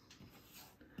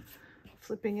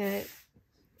 flipping it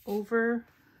over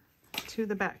to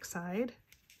the back side.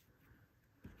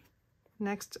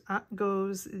 Next up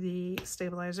goes the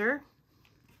stabilizer,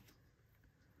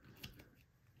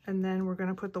 and then we're going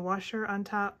to put the washer on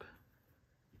top,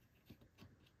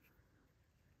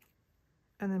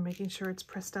 and then making sure it's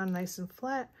pressed down nice and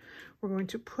flat, we're going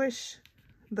to push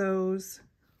those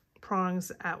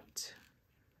prongs out.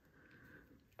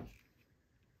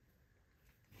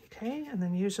 Okay, and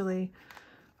then usually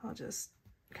I'll just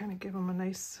kind of give them a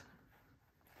nice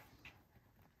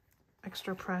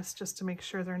extra press just to make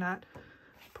sure they're not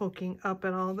poking up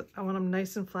at all. I want them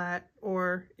nice and flat,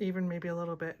 or even maybe a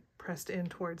little bit pressed in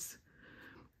towards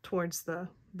the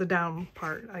down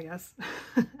part, I guess.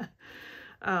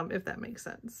 If that makes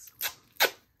sense.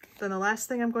 Then the last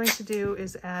thing I'm going to do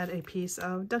is add a piece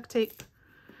of duct tape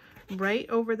right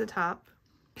over the top,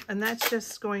 and that's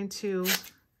just going to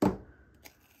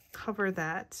cover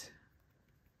that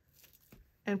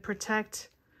and protect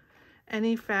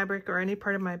any fabric or any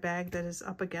part of my bag that is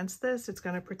up against this. It's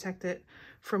going to protect it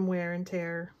from wear and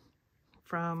tear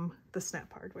from the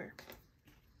snap hardware.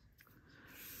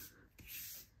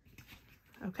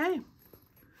 Okay,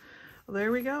 well,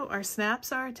 there we go. Our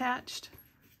snaps are attached.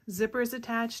 zipper is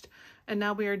attached, and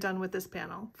now we are done with this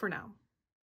panel for now.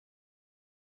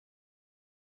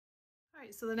 All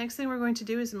right, so the next thing we're going to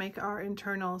do is make our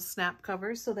internal snap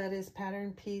covers. So that is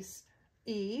pattern piece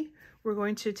E. We're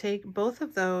going to take both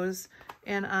of those,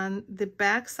 and on the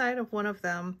back side of one of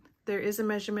them, there is a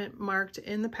measurement marked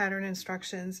in the pattern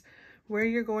instructions where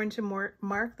you're going to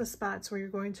mark the spots where you're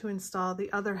going to install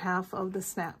the other half of the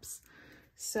snaps.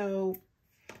 So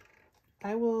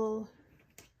I will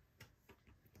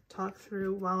talk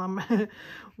through while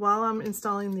I'm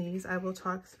installing these, I will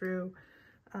talk through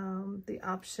the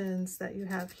options that you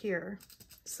have here.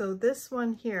 So this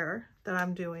one here that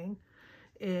I'm doing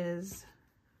is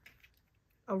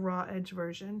a raw edge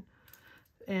version.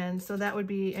 And so that would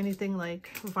be anything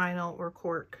like vinyl or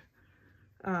cork.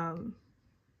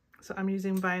 So I'm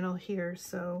using vinyl here,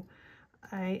 so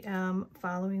I am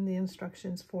following the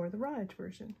instructions for the raw edge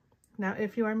version. Now,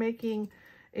 if you are making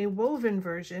a woven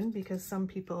version, because some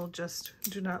people just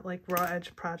do not like raw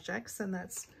edge projects, and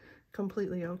that's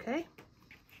completely okay.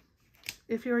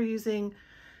 If you're using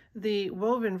the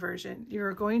woven version,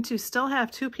 you're going to still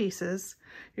have two pieces.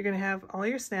 You're going to have all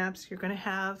your snaps, you're going to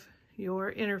have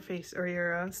your interface or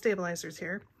your stabilizers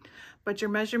here, but your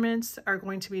measurements are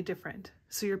going to be different.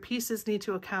 So your pieces need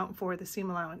to account for the seam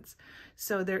allowance.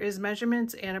 So there is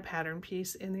measurements and a pattern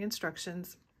piece in the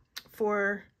instructions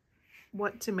for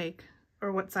what to make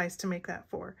or what size to make that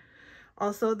for.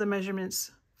 Also, the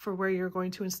measurements for where you're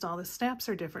going to install the snaps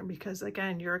are different because,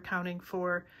 again, you're accounting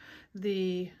for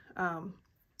the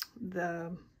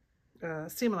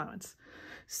seam allowance.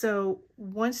 So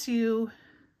once you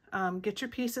get your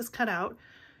pieces cut out,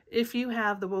 if you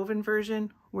have the woven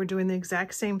version, we're doing the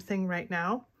exact same thing right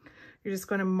now. You're just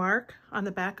going to mark on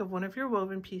the back of one of your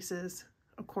woven pieces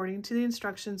according to the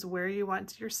instructions where you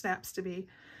want your snaps to be.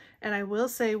 And I will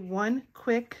say one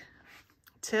quick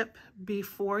tip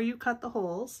before you cut the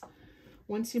holes.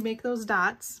 Once you make those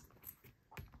dots,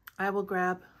 I will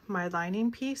grab my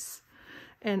lining piece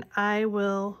and I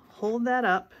will hold that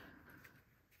up.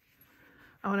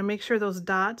 I want to make sure those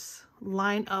dots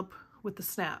line up with the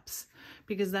snaps,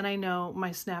 because then I know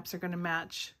my snaps are going to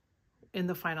match in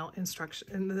the final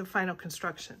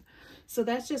construction. So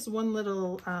that's just one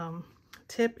little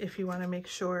tip if you want to make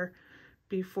sure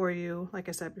before you, like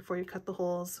I said, before you cut the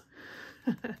holes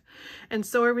and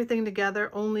sew everything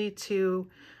together, only to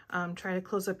try to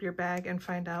close up your bag and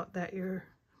find out that your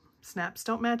snaps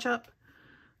don't match up.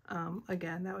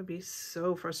 Again, that would be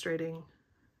so frustrating.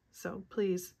 So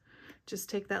please just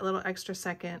take that little extra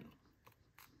second,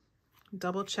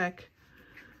 double check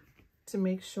to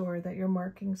make sure that your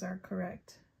markings are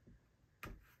correct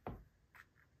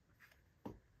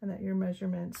and that your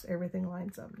measurements, everything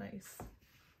lines up nice.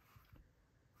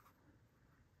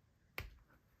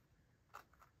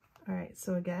 All right,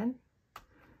 so again,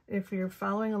 if you're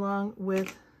following along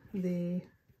with the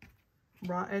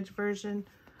raw edge version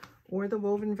or the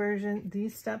woven version,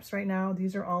 these steps right now,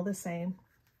 these are all the same.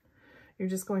 You're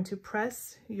just going to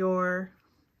press your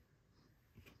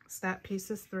snap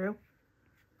pieces through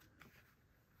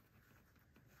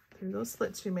those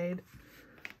slits you made,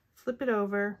 flip it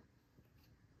over,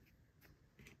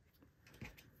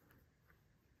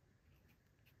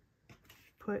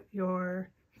 put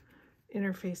your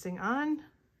interfacing on,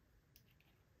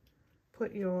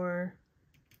 put your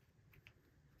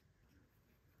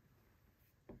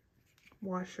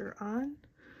washer on,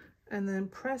 and then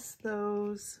press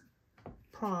those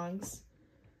prongs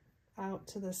out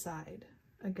to the side.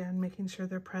 Again, making sure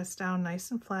they're pressed down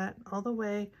nice and flat all the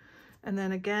way. And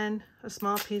then again, a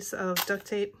small piece of duct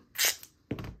tape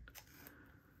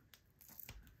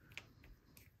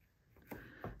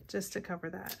just to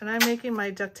cover that. And I'm making my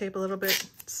duct tape a little bit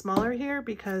smaller here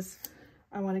because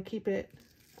I want to keep it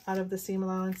out of the seam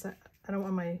allowance. I don't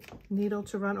want my needle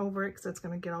to run over it because it's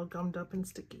going to get all gummed up and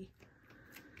sticky.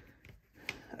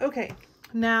 Okay,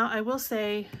 now I will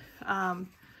say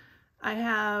I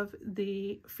have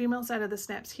the female side of the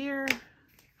snaps here.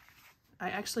 I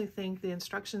actually think the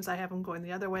instructions, I have them going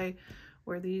the other way,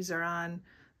 where these are on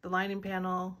the lining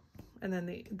panel and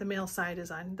then the male side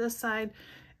is on this side.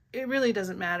 It really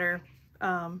doesn't matter.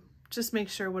 Just make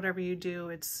sure whatever you do,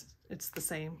 it's the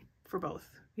same for both.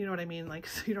 You know what I mean? Like,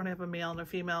 so you don't have a male and a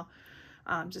female.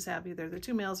 Just have either the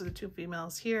two males or the two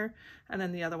females here, and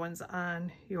then the other one's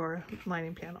on your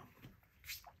lining panel.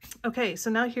 Okay, so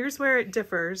now here's where it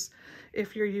differs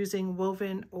if you're using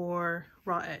woven or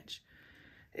raw edge.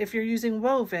 If you're using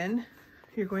woven,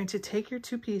 you're going to take your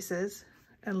two pieces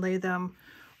and lay them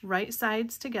right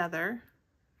sides together,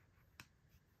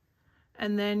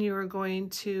 and then you are going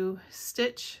to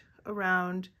stitch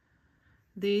around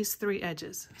these three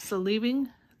edges. So leaving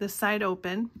the side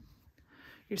open,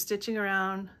 You're stitching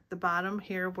around the bottom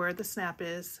here where the snap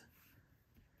is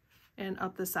and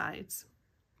up the sides.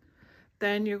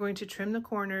 Then you're going to trim the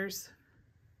corners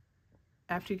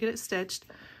after you get it stitched.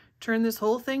 Turn this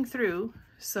whole thing through,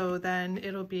 so then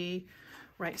it'll be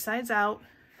right sides out,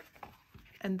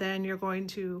 and then you're going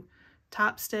to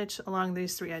top stitch along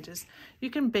these 3 edges. You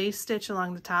can base stitch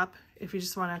along the top if you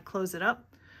just want to close it up,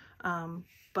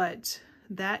 but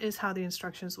that is how the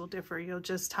instructions will differ. You'll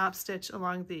just top stitch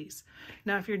along these.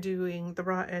 Now, if you're doing the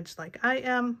raw edge like I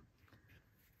am,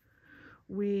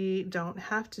 we don't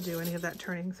have to do any of that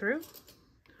turning through.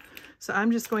 So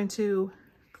I'm just going to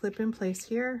clip in place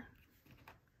here.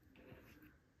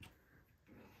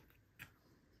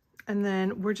 And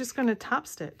then we're just going to top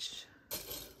stitch.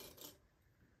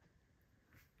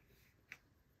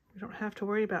 We don't have to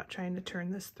worry about trying to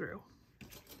turn this through.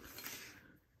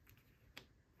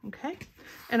 Okay,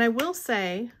 and I will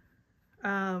say,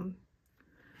 when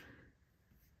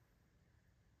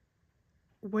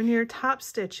you're top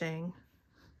stitching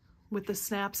with the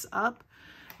snaps up,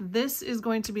 this is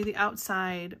going to be the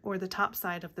outside or the top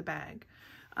side of the bag.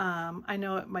 I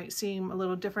know it might seem a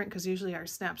little different because usually our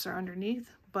snaps are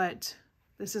underneath, but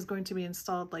this is going to be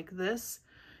installed like this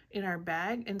in our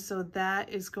bag, and so that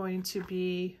is going to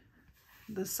be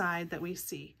the side that we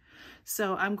see.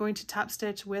 So I'm going to top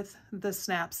stitch with the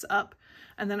snaps up,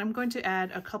 and then I'm going to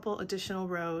add a couple additional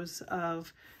rows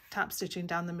of top stitching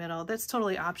down the middle. That's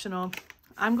totally optional.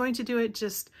 I'm going to do it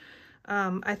just,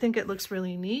 I think it looks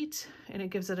really neat, and it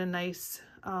gives it a nice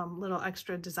little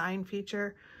extra design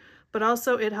feature, but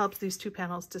also it helps these 2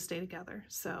 panels to stay together.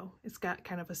 So it's got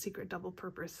kind of a secret double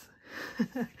purpose.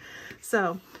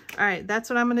 So, all right, that's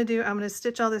what I'm going to do. I'm going to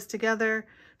stitch all this together,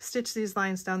 stitch these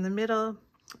lines down the middle,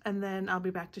 and then I'll be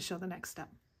back to show the next step.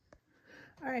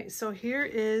 All right, so here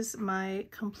is my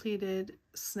completed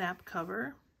snap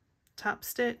cover, top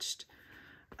stitched.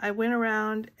 I went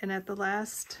around and at the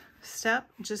last step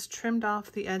just trimmed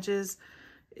off the edges.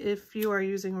 If you are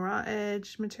using raw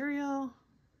edge material,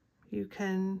 you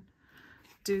can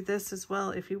do this as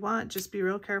well if you want. Just be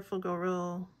real careful, go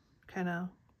real kind of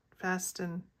fast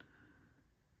and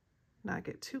not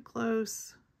get too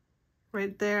close.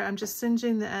 Right there, I'm just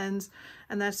singeing the ends,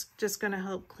 and that's just going to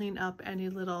help clean up any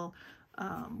little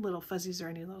fuzzies or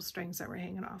any little strings that were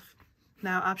hanging off.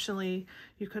 Now, optionally,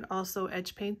 you could also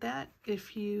edge paint that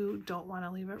if you don't want to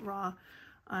leave it raw.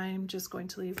 I'm just going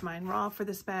to leave mine raw for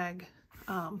this bag.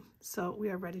 So we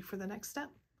are ready for the next step.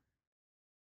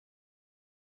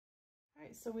 All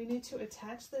right, so we need to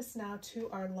attach this now to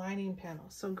our lining panel.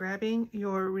 So grabbing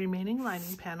your remaining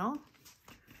lining panel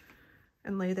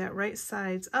and lay that right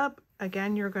sides up.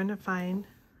 Again, you're going to find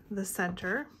the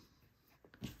center,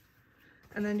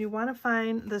 and then you want to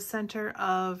find the center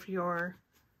of your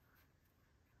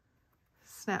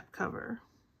snap cover,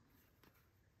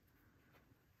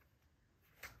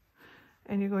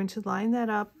 and you're going to line that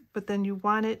up, but then you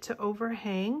want it to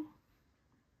overhang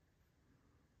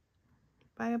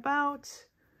by about,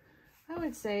 I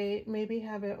would say maybe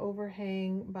have it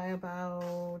overhang by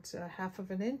about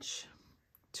 1/2 inch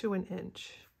to 1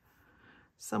 inch,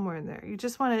 somewhere in there. You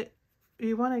just want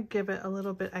to give it a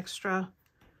little bit extra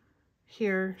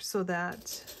here so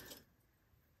that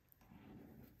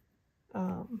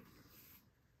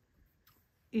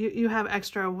you have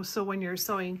extra, so when you're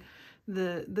sewing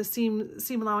the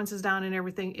seam allowance is down and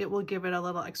everything, it will give it a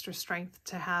little extra strength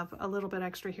to have a little bit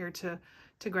extra here to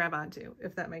grab onto,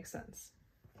 if that makes sense.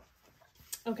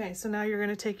 Okay, so now you're going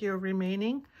to take your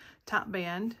remaining top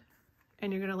band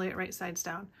and you're going to lay it right sides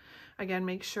down. Again,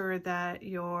 make sure that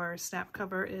your snap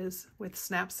cover is with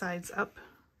snap sides up.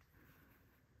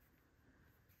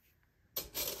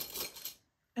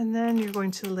 And then you're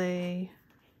going to lay,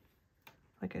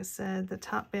 like I said, the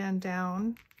top band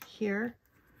down here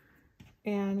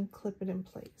and clip it in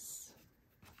place.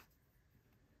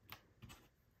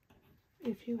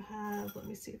 If you have, let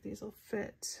me see if these will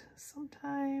fit.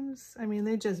 Sometimes, I mean,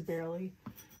 they just barely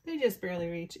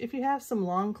reach. If you have some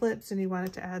long clips and you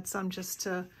wanted to add some just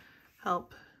to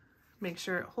help make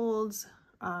sure it holds,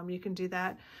 you can do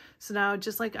that. So now,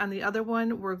 just like on the other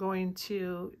one, we're going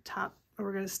to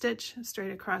stitch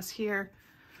straight across here,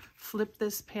 flip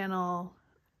this panel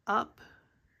up,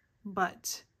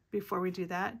 but before we do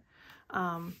that,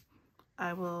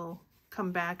 I will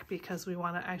come back because we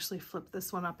want to actually flip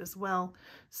this one up as well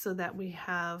so that we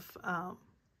have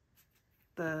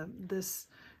this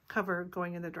cover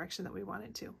going in the direction that we want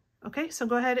it to. Okay, so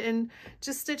go ahead and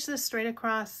just stitch this straight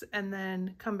across and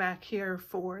then come back here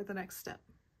for the next step.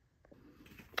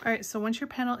 All right, so once your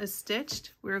panel is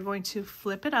stitched, we're going to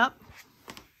flip it up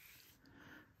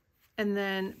and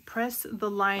then press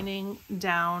the lining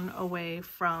down away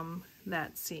from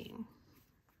that seam.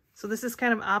 So this is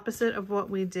kind of opposite of what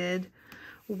we did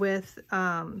with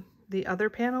the other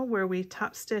panel where we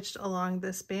top stitched along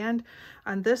this band.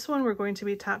 On this one, we're going to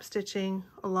be top stitching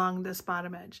along this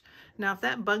bottom edge. Now, if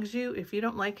that bugs you, if you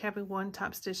don't like having one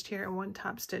top stitched here and one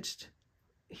top stitched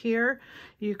here,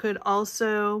 you could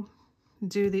also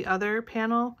do the other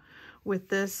panel with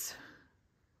this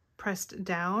pressed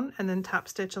down and then top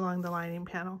stitch along the lining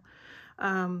panel.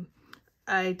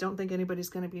 I don't think anybody's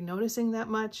going to be noticing that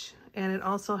much, and it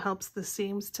also helps the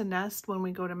seams to nest when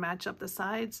we go to match up the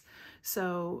sides.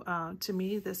 So to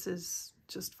me, this is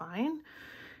just fine,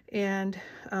 and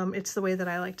it's the way that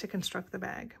I like to construct the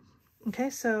bag. Okay,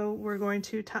 so we're going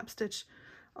to top stitch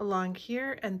along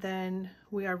here, and then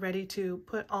we are ready to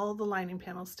put all the lining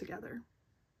panels together.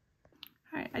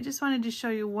 All right, I just wanted to show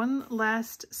you one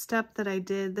last step that I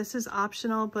did. This is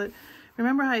optional, but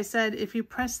remember how I said if you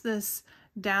press this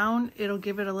down, it'll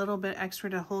give it a little bit extra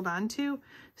to hold on to.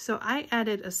 So I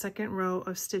added a second row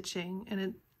of stitching,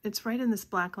 and it's right in this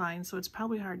black line, so it's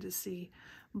probably hard to see.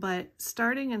 But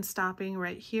starting and stopping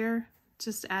right here,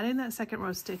 just adding that second row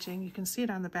of stitching, you can see it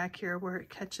on the back here where it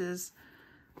catches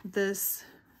this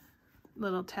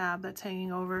little tab that's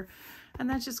hanging over. And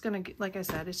that's just gonna, like I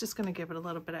said, it's just gonna give it a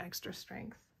little bit of extra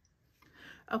strength.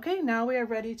 Okay, now we are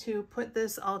ready to put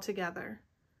this all together.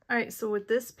 All right, so with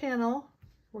this panel,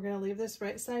 we're gonna leave this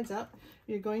right sides up.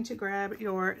 You're going to grab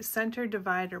your center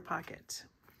divider pocket.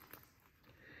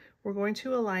 We're going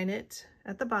to align it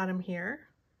at the bottom here.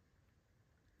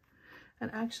 And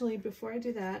actually, before I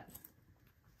do that,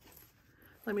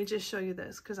 let me just show you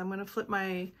this, because I'm gonna flip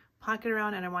my pocket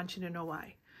around and I want you to know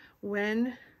why.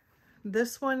 When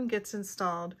this one gets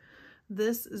installed,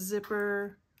 this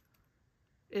zipper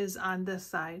is on this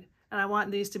side, and I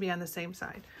want these to be on the same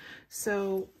side.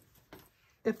 So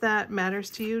if that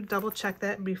matters to you, double check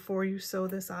that before you sew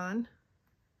this on.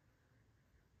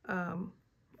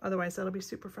 Otherwise, that'll be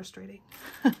super frustrating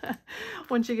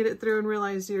once you get it through and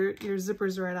realize your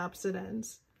zippers are at opposite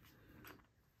ends.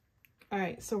 All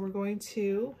right, so we're going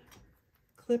to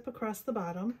clip across the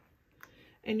bottom,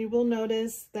 and you will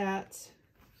notice that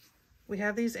we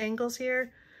have these angles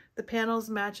here. The panels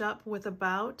match up with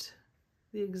about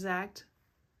the exact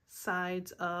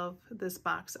sides of this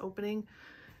box opening.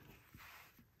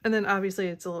 And then obviously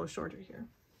it's a little shorter here.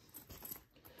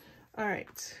 All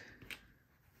right,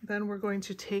 then we're going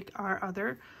to take our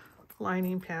other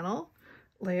lining panel,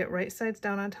 lay it right sides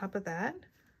down on top of that,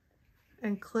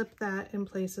 and clip that in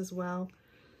place as well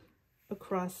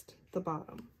across the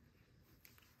bottom.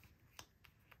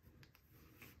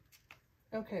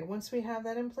 Okay, once we have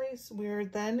that in place, we're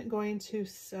then going to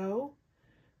sew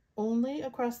only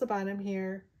across the bottom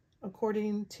here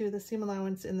according to the seam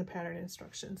allowance in the pattern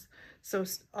instructions. So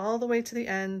all the way to the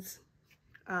ends,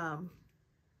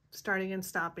 starting and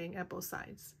stopping at both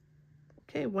sides.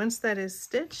 Okay, once that is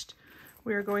stitched,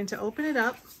 we are going to open it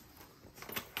up.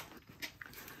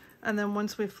 And then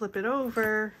once we flip it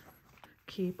over,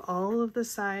 keep all of the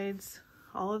sides,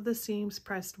 all of the seams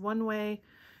pressed one way,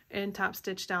 and top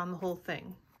stitch down the whole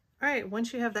thing. All right,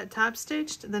 once you have that top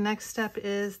stitched, the next step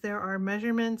is there are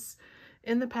measurements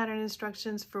in the pattern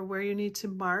instructions for where you need to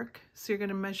mark. So you're going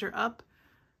to measure up,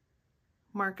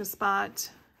 mark a spot,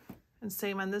 and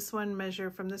same on this one, measure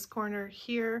from this corner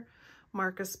here,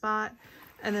 mark a spot,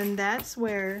 and then that's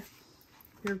where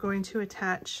you're going to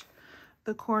attach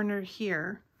the corner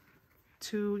here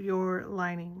to your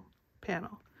lining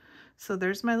panel. So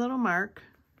there's my little mark.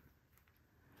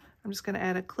 I'm just going to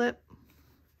add a clip,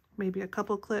 maybe a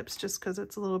couple clips, just because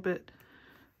it's a little bit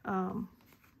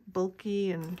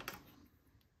bulky and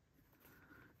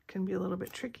can be a little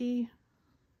bit tricky.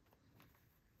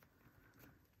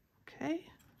 Okay.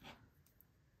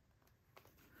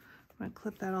 I'm going to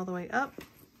clip that all the way up,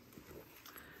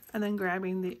 and then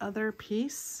grabbing the other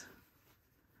piece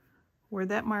where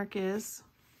that mark is,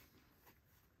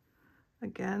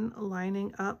 again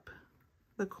lining up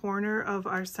the corner of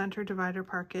our center divider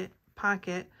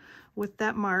pocket with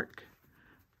that mark,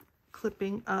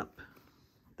 clipping up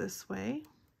this way.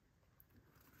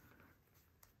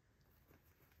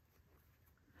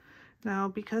 Now,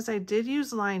 because I did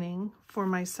use lining for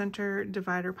my center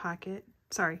divider pocket,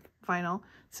 vinyl,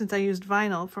 since I used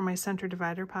vinyl for my center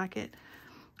divider pocket,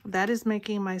 that is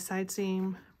making my side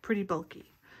seam pretty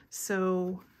bulky.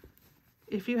 So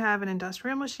if you have an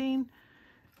industrial machine,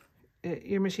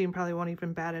 your machine probably won't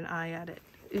even bat an eye at it.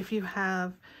 If you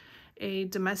have a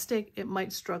domestic, it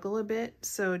might struggle a bit,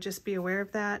 so just be aware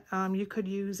of that. You could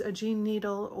use a jean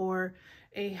needle or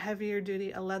a heavier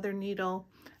duty, a leather needle,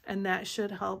 and that should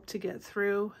help to get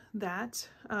through that.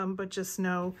 But just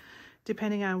know,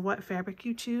 depending on what fabric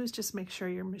you choose, just make sure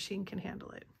your machine can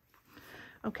handle it.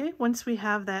 Okay, once we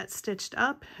have that stitched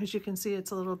up, as you can see, it's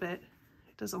a little bit,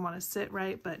 it doesn't want to sit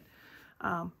right, but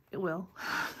it will.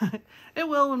 It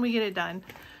will when we get it done.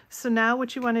 So now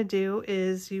what you want to do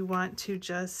is you want to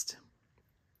just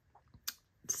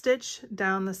stitch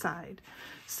down the side.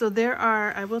 So there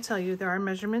are, I will tell you, there are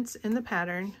measurements in the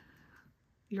pattern.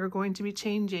 You're going to be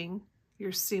changing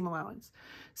your seam allowance.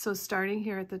 So starting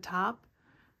here at the top,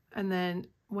 and then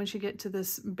once you get to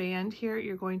this band here,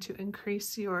 you're going to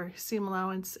increase your seam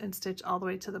allowance and stitch all the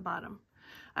way to the bottom.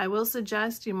 I will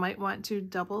suggest you might want to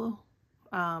double,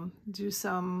 do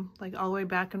some like all the way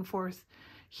back and forth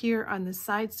here on the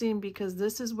side seam, because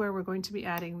this is where we're going to be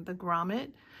adding the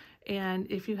grommet.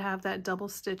 And if you have that double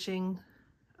stitching,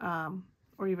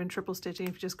 or even triple stitching,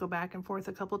 if you just go back and forth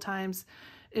a couple times,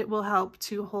 it will help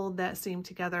to hold that seam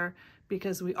together,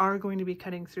 because we are going to be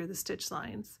cutting through the stitch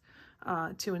lines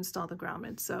to install the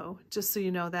grommet. So just so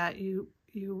you know that,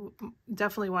 you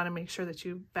definitely want to make sure that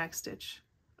you backstitch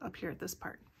up here at this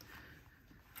part.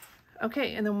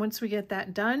 Okay, and then once we get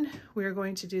that done, we're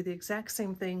going to do the exact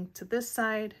same thing to this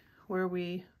side, where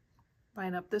we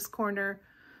line up this corner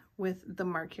with the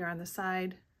mark here on the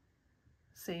side,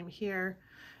 same here,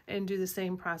 and do the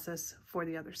same process for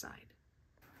the other side.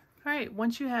 All right,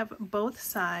 once you have both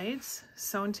sides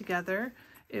sewn together,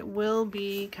 it will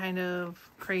be kind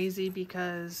of crazy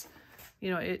because,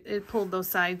 you know, it pulled those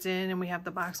sides in, and we have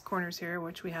the box corners here,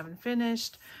 which we haven't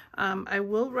finished. I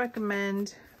will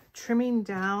recommend trimming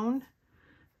down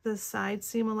the side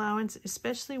seam allowance,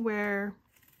 especially where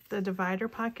the divider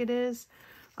pocket is.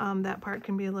 That part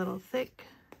can be a little thick.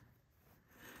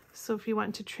 So if you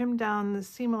want to trim down the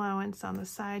seam allowance on the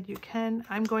side, you can.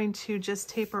 I'm going to just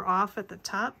taper off at the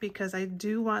top, because I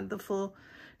do want the full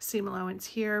seam allowance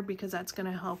here, because that's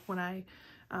going to help when I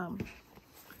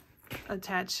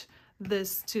attach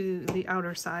this to the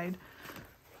outer side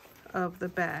of the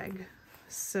bag.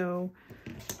 So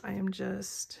I am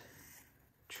just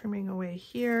trimming away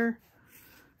here.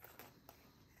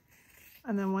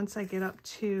 And then once I get up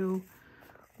to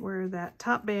where that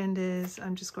top band is,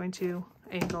 I'm just going to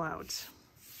angle out.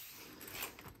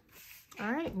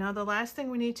 All right, now the last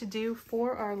thing we need to do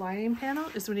for our lining panel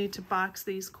is we need to box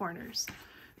these corners.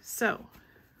 So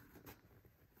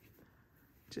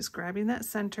just grabbing that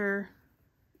center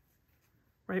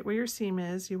right where your seam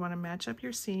is, you want to match up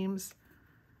your seams.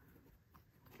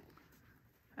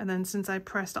 And then since I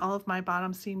pressed all of my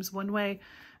bottom seams one way,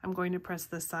 I'm going to press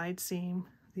the side seam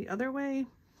the other way.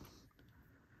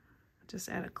 Just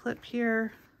add a clip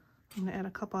here. I'm going to add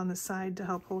a couple on the side to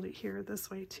help hold it here this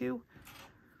way too.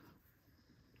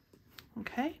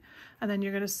 Okay, and then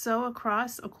you're going to sew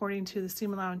across according to the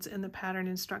seam allowance in the pattern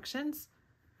instructions.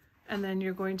 And then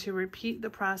you're going to repeat the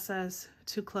process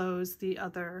to close the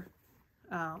other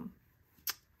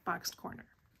boxed corner.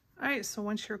 All right, so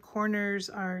once your corners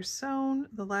are sewn,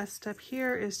 the last step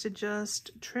here is to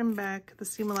just trim back the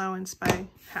seam allowance by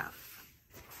half.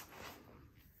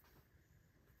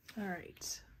 All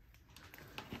right,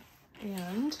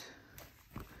 and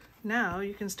now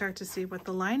you can start to see what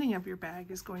the lining of your bag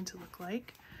is going to look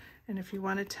like. And if you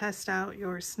want to test out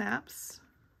your snaps,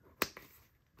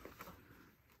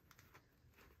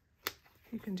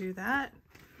 you can do that.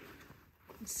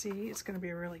 See, it's going to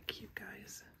be really cute,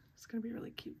 guys. It's going to be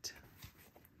really cute.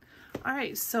 All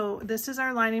right, so this is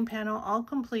our lining panel all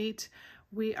complete.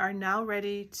 We are now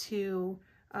ready to,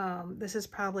 this is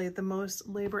probably the most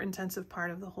labor-intensive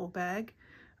part of the whole bag.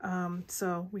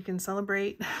 So we can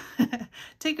celebrate,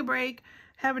 take a break,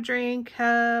 have a drink,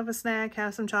 have a snack,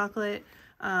 have some chocolate,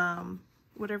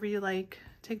 whatever you like.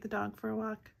 Take the dog for a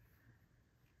walk.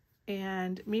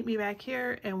 And meet me back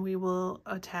here, and we will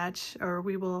attach, or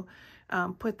we will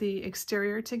put the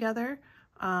exterior together,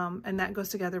 and that goes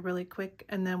together really quick,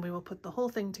 and then we will put the whole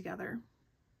thing together,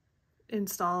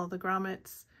 install the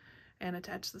grommets, and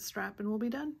attach the strap, and we'll be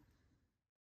done.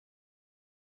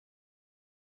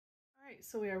 All right,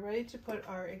 so we are ready to put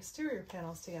our exterior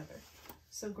panels together.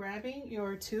 So grabbing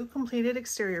your two completed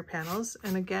exterior panels,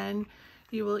 and again,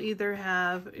 you will either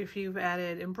have, if you've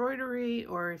added embroidery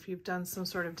or if you've done some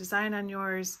sort of design on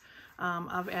yours,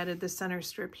 I've added the center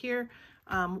strip here.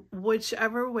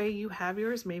 Whichever way you have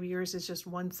yours, maybe yours is just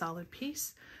one solid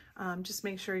piece. Just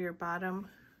make sure your bottom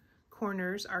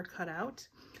corners are cut out.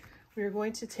 We're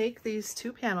going to take these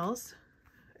two panels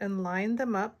and line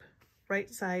them up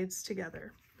right sides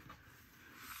together.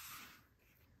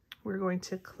 We're going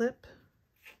to clip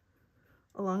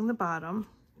along the bottom.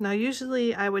 Now,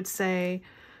 usually I would say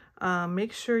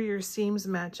make sure your seams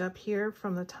match up here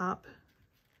from the top,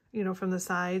 you know, from the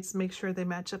sides, make sure they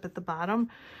match up at the bottom.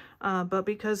 But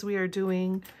because we are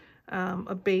doing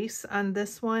a base on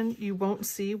this one, you won't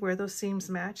see where those seams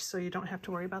match, so you don't have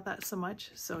to worry about that so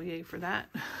much. So yay for that.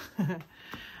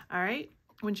 All right,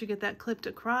 once you get that clipped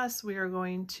across, we are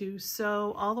going to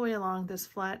sew all the way along this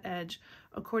flat edge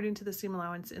according to the seam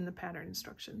allowance in the pattern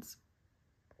instructions.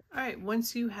 All right,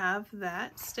 once you have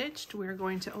that stitched, we're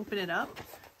going to open it up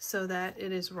so that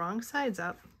it is wrong sides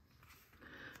up.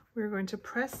 We're going to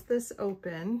press this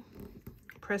open,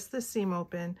 press the seam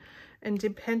open, and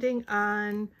depending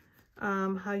on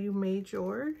how you made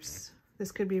yours,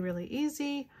 this could be really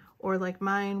easy, or like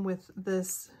mine with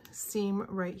this seam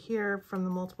right here from the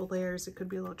multiple layers, it could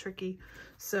be a little tricky.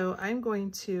 So I'm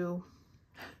going to,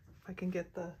 if I can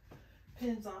get the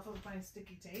pins off of my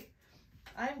sticky tape,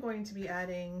 I'm going to be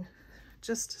adding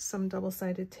just some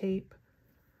double-sided tape.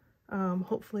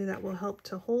 Hopefully that will help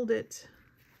to hold it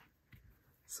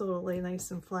so it'll lay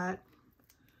nice and flat,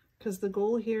 because the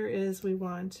goal here is we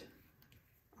want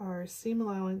our seam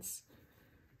allowance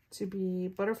to be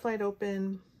butterflied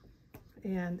open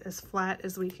and as flat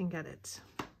as we can get it.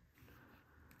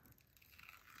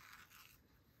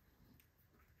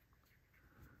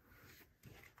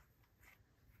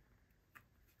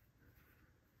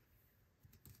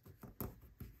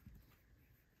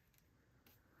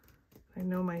 I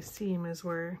know my seam is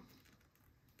where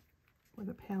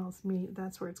the panels meet.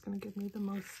 That's where it's going to give me the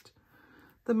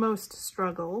most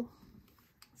struggle.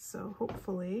 So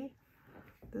hopefully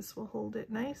this will hold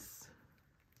it nice.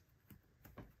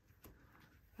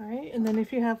 All right, and then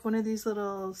if you have one of these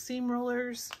little seam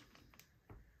rollers,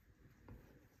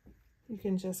 you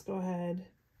can just go ahead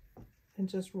and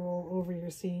just roll over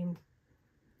your seam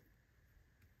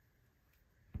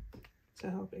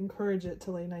to help encourage it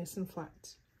to lay nice and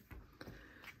flat.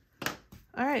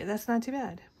 All right, that's not too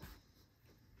bad.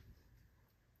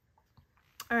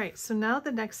 All right, so now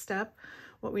the next step,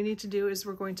 what we need to do is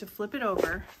we're going to flip it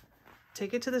over,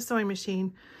 take it to the sewing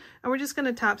machine, and we're just going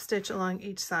to top stitch along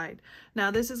each side.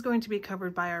 Now this is going to be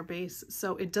covered by our base,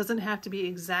 so it doesn't have to be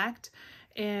exact,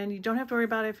 and you don't have to worry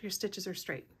about it if your stitches are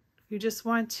straight. You just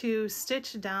want to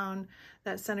stitch down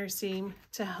that center seam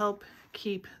to help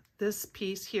keep this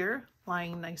piece here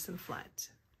lying nice and flat.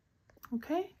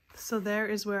 Okay, so there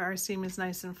is where our seam is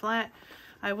nice and flat.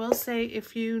 I will say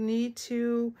if you need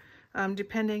to,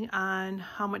 depending on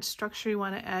how much structure you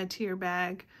want to add to your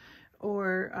bag,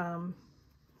 or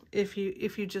if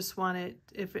you just want it,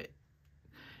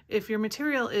 if your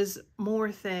material is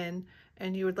more thin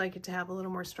and you would like it to have a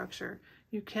little more structure,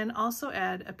 you can also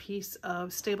add a piece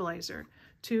of stabilizer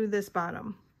to this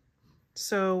bottom.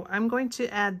 So I'm going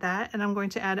to add that, and I'm going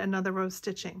to add another row of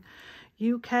stitching.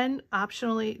 You can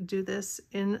optionally do this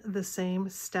in the same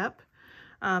step.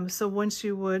 So once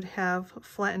you would have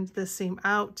flattened this seam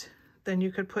out, then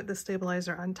you could put the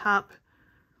stabilizer on top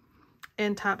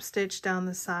and top stitch down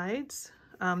the sides.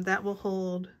 That will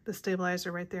hold the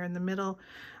stabilizer right there in the middle.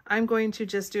 I'm going to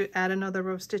just add another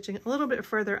row of stitching a little bit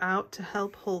further out to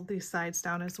help hold these sides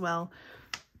down as well.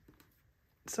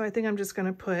 So I think I'm just going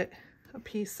to put a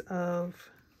piece of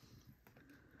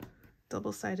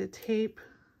double-sided tape.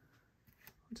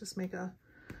 I'll just make a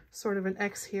sort of an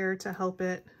X here to help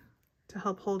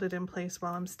hold it in place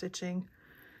while I'm stitching.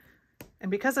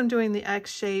 And because I'm doing the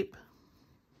X shape,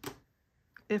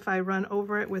 if I run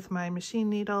over it with my machine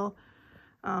needle,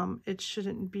 it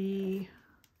shouldn't be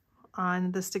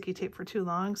on the sticky tape for too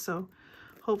long, so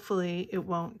hopefully it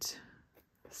won't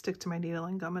stick to my needle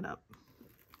and gum it up.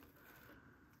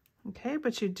 Okay,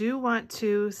 but you do want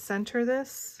to center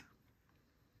this.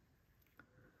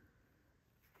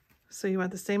 So you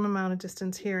want the same amount of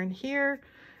distance here and here,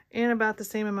 and about the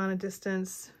same amount of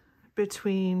distance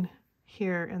between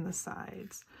here and the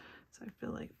sides. So I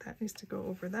feel like that needs to go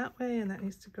over that way, and that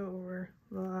needs to go over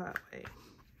that way.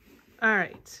 All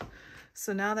right,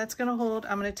 so now that's going to hold.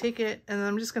 I'm going to take it, and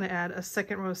I'm just going to add a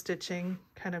second row stitching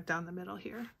kind of down the middle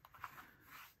here.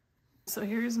 So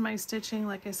here's my stitching.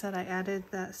 Like I said, I added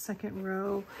that second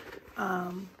row.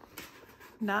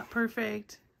 Not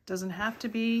perfect, doesn't have to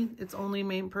be. Its only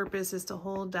main purpose is to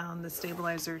hold down the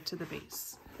stabilizer to the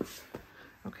base.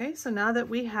 Okay, so now that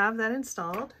we have that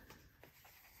installed,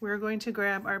 we're going to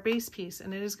grab our base piece,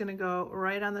 and it is going to go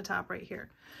right on the top right here.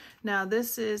 Now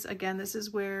this is, again, this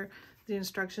is where the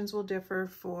instructions will differ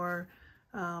for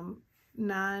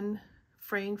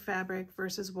non-fraying fabric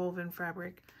versus woven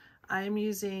fabric. I am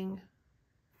using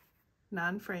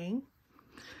non-fraying,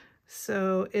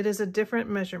 so it is a different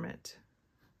measurement,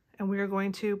 and we are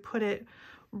going to put it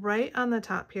right on the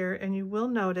top here, and you will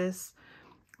notice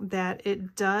that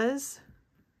it does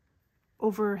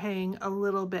overhang a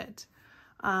little bit,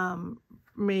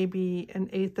 maybe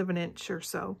 1/8 of an inch or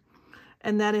so.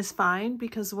 And that is fine,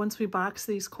 because once we box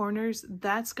these corners,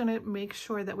 that's going to make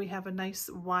sure that we have a nice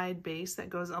wide base that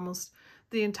goes almost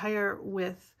the entire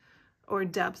width or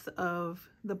depth of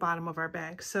the bottom of our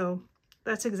bag. So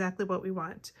that's exactly what we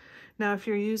want. Now, if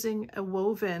you're using a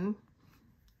woven,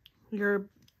 your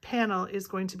panel is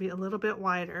going to be a little bit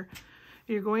wider.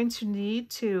 You're going to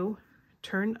need to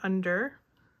turn under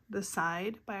the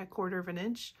side by 1/4 of an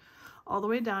inch all the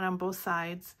way down on both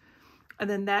sides. And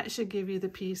then that should give you the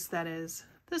piece that is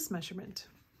this measurement.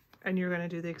 And you're going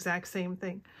to do the exact same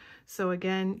thing. So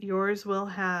again, yours will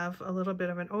have a little bit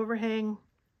of an overhang.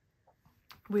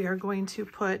 We are going to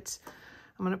put,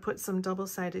 I'm going to put some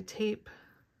double-sided tape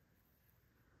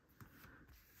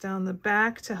down the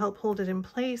back to help hold it in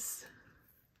place.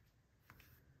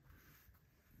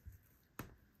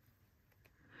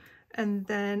 And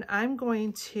then I'm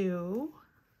going to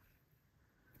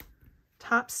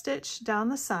top stitch down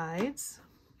the sides.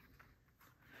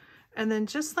 And then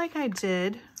just like I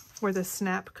did for the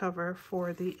snap cover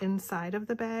for the inside of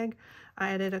the bag,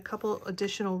 I added a couple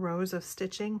additional rows of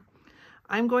stitching.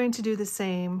 I'm going to do the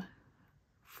same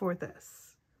for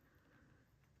this.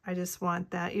 I just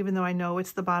want that, even though I know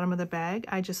it's the bottom of the bag,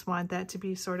 I just want that to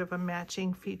be sort of a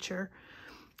matching feature.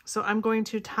 So I'm going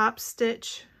to top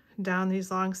stitch down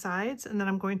these long sides, and then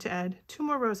I'm going to add 2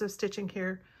 more rows of stitching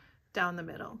here down the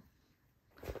middle.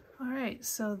 All right,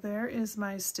 so there is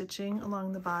my stitching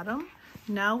along the bottom.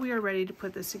 Now we are ready to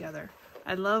put this together.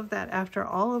 I love that after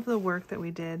all of the work that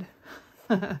we did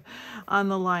on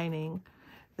the lining,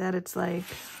 that it's like,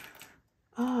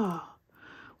 oh,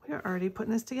 we are already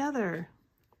putting this together.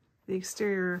 The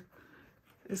exterior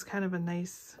is kind of a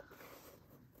nice,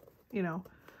 you know,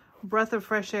 breath of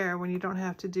fresh air when you don't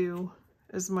have to do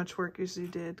as much work as you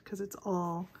did, because it's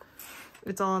all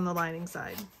on the lining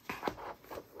side.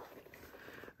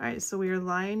 All right, so we are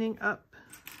lining up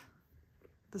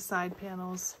the side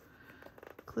panels,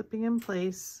 clipping in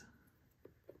place.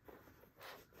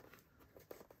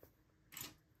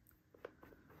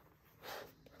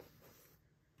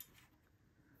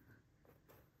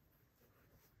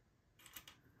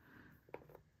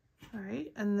 All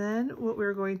right, and then what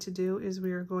we're going to do is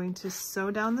we are going to sew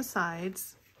down the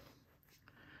sides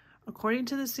according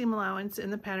to the seam allowance in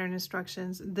the pattern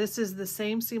instructions. This is the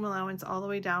same seam allowance all the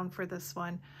way down for this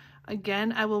one.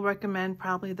 Again, I will recommend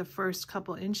probably the first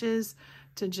couple inches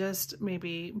to just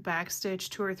maybe backstitch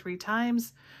 2 or 3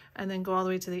 times, and then go all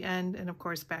the way to the end, and of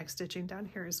course backstitching down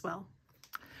here as well.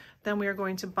 Then we are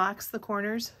going to box the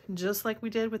corners just like we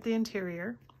did with the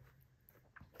interior.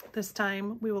 This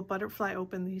time we will butterfly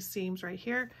open these seams right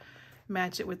here,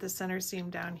 match it with the center seam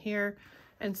down here,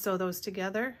 and sew those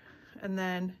together, and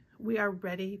then we are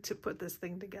ready to put this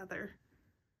thing together.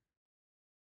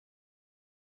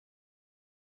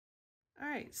 All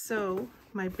right, so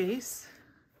my base,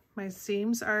 my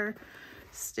seams are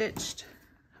stitched.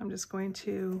 I'm just going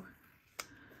to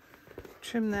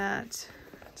trim that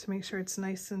to make sure it's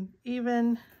nice and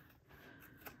even.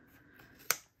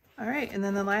 All right, and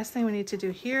then the last thing we need to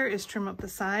do here is trim up the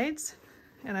sides.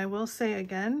 And I will say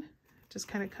again, just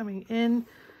kind of coming in,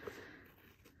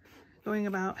 going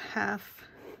about half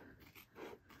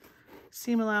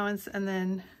seam allowance, and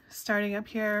then starting up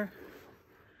here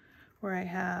where I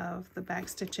have the back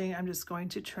stitching, I'm just going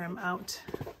to trim out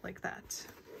like that.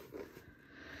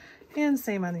 And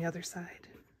same on the other side.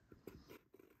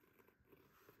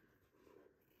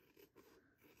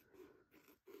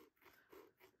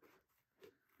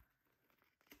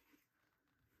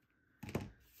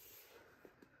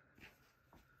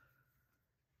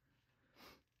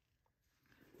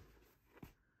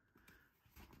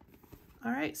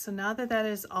 All right, so now that that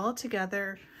is all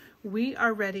together, we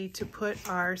are ready to put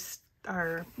our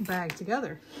bag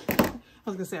together. I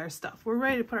was gonna say our stuff. We're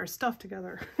ready to put our stuff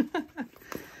together.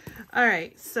 All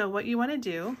right, so what you wanna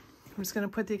do, I'm just gonna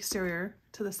put the exterior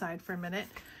to the side for a minute.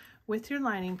 With your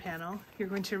lining panel, you're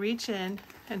going to reach in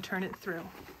and turn it through.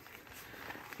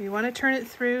 You wanna turn it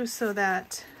through so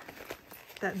that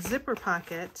that zipper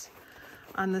pocket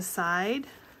on the side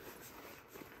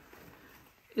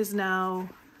is now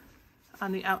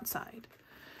on the outside.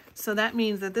 So that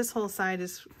means that this whole side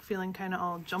is feeling kind of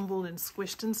all jumbled and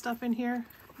squished and stuff in here.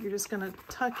 You're just gonna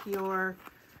tuck your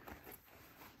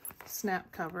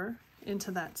snap cover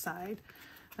into that side.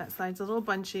 That side's a little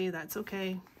bunchy, that's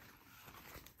okay.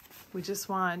 We just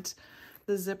want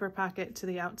the zipper pocket to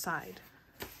the outside.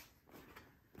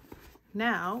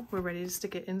 Now we're ready to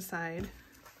stick it inside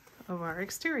of our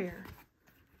exterior.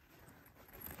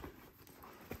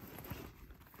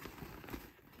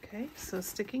 Okay, so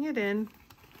sticking it in,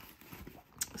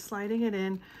 sliding it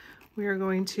in, we are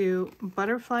going to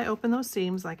butterfly open those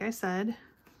seams, like I said.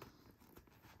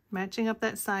 matching up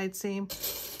that side seam.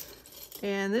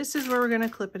 And this is where we're going to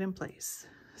clip it in place.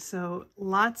 So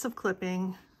lots of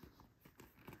clipping.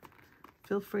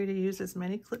 Feel free to use as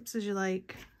many clips as you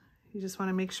like. You just want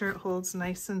to make sure it holds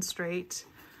nice and straight.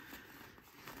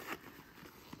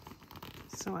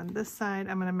 So on this side,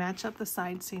 I'm going to match up the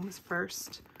side seams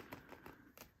first.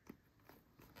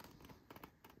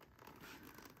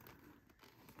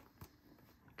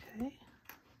 Okay.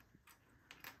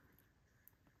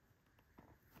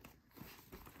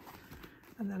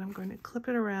 And then I'm going to clip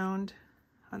it around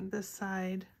on this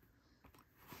side.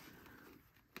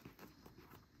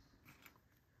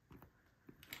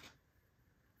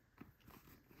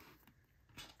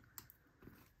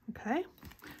 Okay,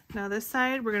 now this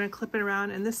side we're going to clip it around,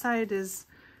 and this side is,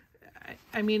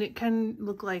 I mean, it can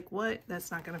look like, what? That's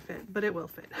not going to fit, but it will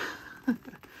fit.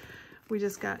 We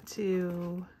just got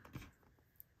to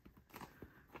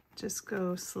just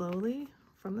go slowly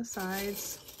from the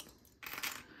sides.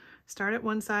 Start at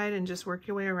one side and just work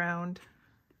your way around.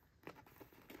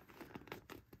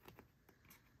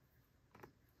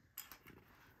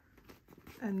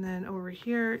 And then over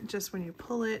here, just when you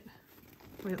pull it,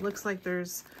 when it looks like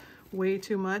there's way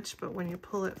too much, but when you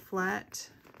pull it flat,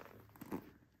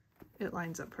 it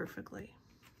lines up perfectly.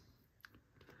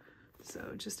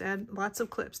 So just add lots of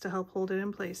clips to help hold it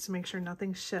in place to make sure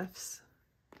nothing shifts.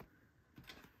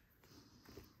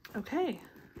 Okay,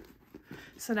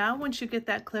 so now once you get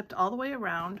that clipped all the way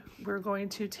around, we're going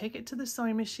to take it to the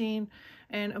sewing machine,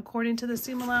 and according to the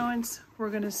seam allowance, we're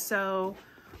going to sew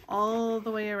all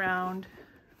the way around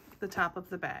the top of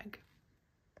the bag.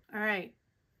 All right,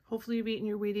 hopefully you've eaten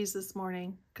your Wheaties this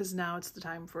morning, because now it's the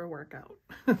time for a workout.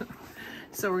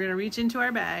 So we're going to reach into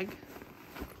our bag,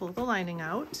 pull the lining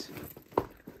out,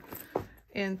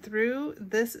 and through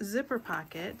this zipper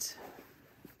pocket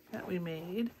that we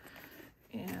made,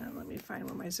 and let me find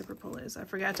where my zipper pull is. I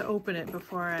forgot to open it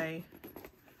before I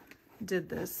did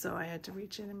this, so I had to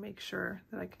reach in and make sure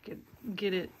that I could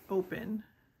get it open.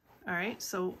 All right,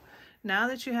 so now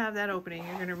that you have that opening,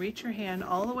 you're going to reach your hand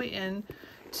all the way in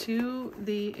to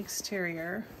the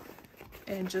exterior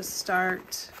and just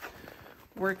start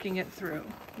working it through.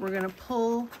 We're going to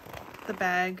pull the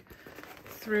bag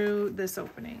through this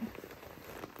opening.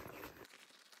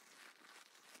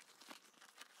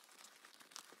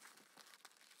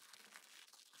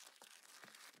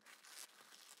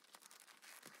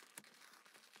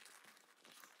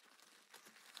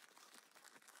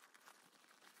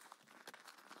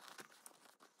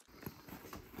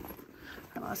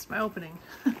 I lost my opening.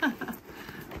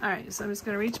 All right, so I'm just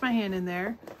going to reach my hand in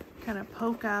there, kind of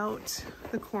poke out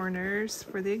the corners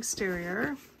for the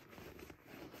exterior.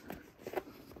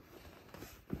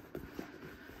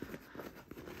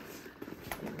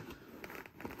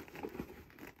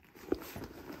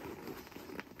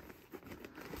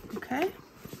 Okay,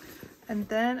 and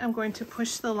then I'm going to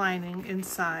push the lining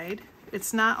inside.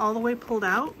 It's not all the way pulled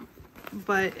out,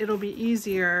 but it'll be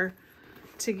easier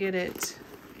to get it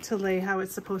to lay how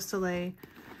it's supposed to lay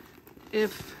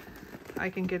if I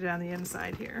can get it on the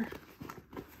inside here.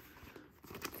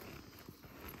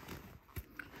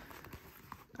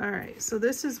 All right, so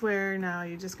this is where now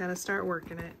you just got to start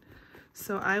working it.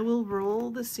 So I will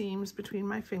roll the seams between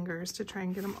my fingers to try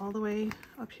and get them all the way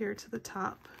up here to the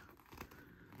top.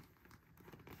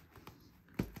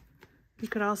 You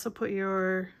could also put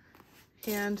your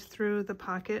hand through the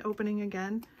pocket opening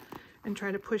again and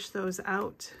try to push those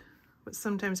out, but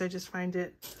sometimes I just find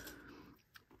it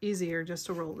easier just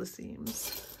to roll the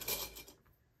seams.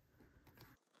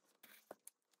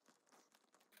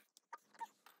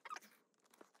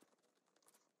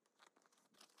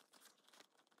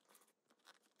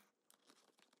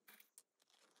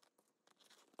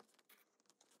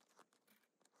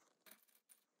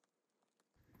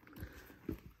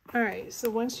 All right, so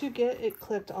once you get it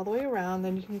clipped all the way around,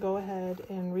 then you can go ahead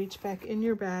and reach back in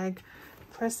your bag,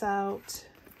 press out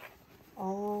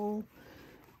all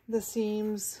the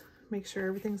seams, make sure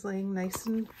everything's laying nice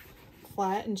and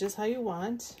flat and just how you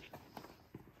want.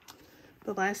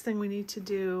 The last thing we need to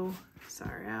do,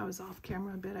 sorry, I was off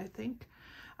camera a bit, I think,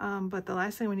 but the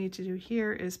last thing we need to do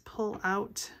here is pull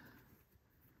out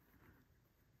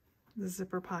the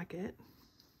zipper pocket.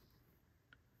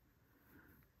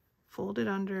 Fold it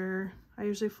under, I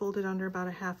usually fold it under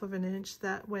about 1/2 inch.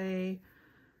 That way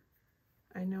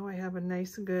I know I have a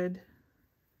nice good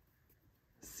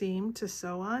seam to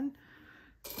sew on.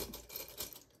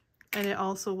 And it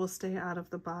also will stay out of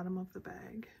the bottom of the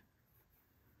bag.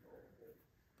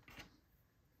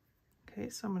 Okay,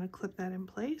 so I'm going to clip that in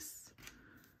place.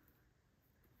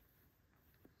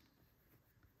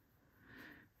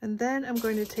 And then I'm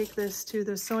going to take this to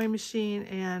the sewing machine,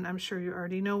 and I'm sure you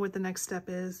already know what the next step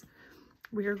is.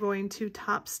 We are going to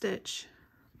top stitch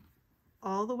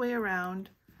all the way around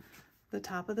the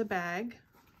top of the bag.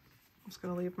 I'm just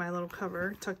going to leave my little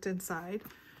cover tucked inside.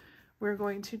 We're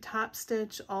going to top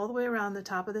stitch all the way around the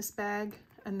top of this bag,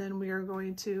 and then we are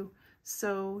going to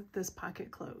sew this pocket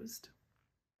closed.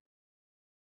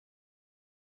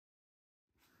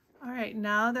 All right,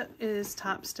 now that it is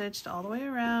top stitched all the way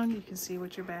around, you can see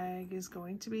what your bag is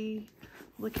going to be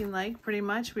looking like. Pretty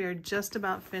much, we are just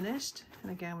about finished.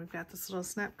 And again, we've got this little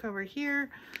snap cover here.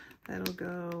 That'll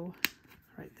go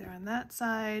right there on that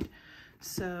side.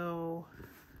 So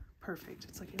perfect,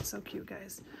 it's looking so cute,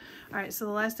 guys. All right, so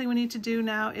the last thing we need to do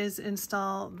now is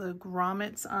install the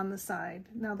grommets on the side.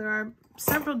 Now there are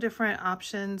several different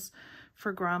options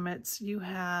for grommets. You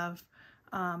have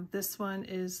this one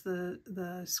is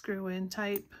the screw-in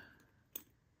type.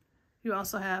 You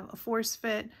also have a force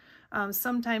fit.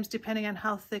 Sometimes, depending on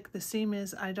how thick the seam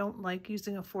is, I don't like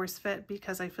using a force fit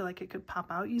because I feel like it could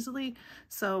pop out easily.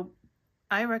 So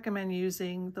I recommend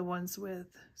using the ones with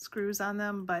screws on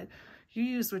them, but you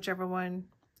use whichever one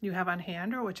you have on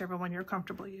hand or whichever one you're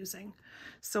comfortable using.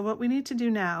 So what we need to do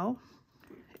now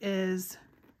is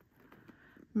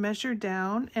measure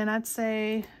down, and I'd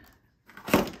say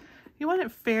you want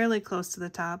it fairly close to the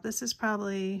top. This is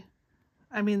probably,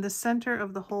 I mean, the center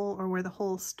of the hole, or where the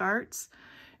hole starts,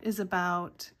 is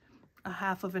about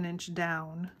 1/2 inch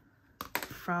down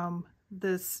from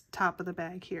this top of the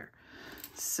bag here.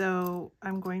 So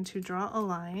I'm going to draw a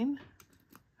line,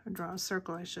 or draw a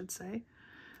circle, I should say,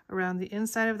 around the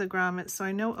inside of the grommet so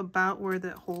I know about where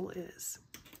the hole is.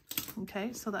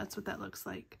 Okay, so that's what that looks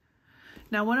like.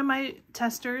 Now, one of my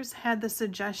testers had the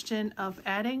suggestion of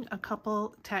adding a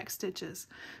couple tack stitches.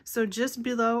 So just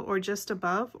below or just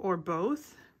above, or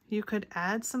both, you could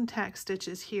add some tack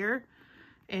stitches here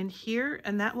and here,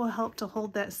 and that will help to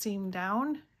hold that seam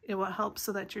down. It will help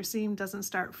so that your seam doesn't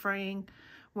start fraying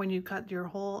when you cut your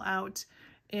hole out,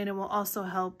 and it will also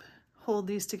help hold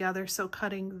these together, so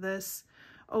cutting this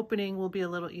opening will be a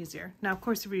little easier. Now, of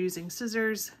course, if you're using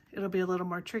scissors, it'll be a little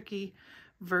more tricky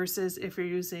versus if you're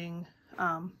using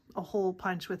a hole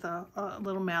punch with a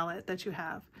little mallet that you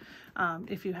have,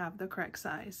 if you have the correct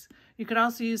size. You could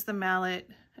also use the mallet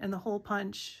and the hole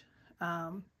punch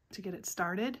to get it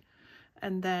started,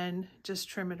 and then just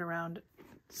trim it around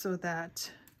so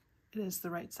that it is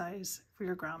the right size for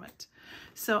your grommet.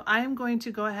 So I'm going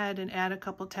to go ahead and add a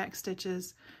couple tack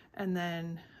stitches and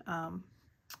then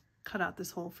cut out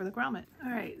this hole for the grommet.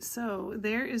 All right, so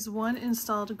there is one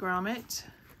installed grommet.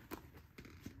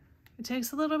 It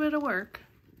takes a little bit of work,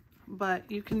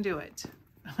 but you can do it.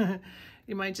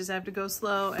 You might just have to go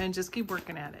slow and just keep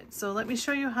working at it. So let me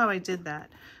show you how I did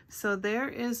that. So there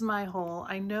is my hole.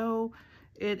 I know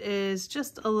it is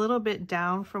just a little bit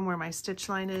down from where my stitch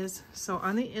line is. So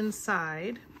on the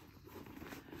inside,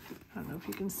 I don't know if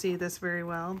you can see this very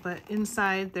well, but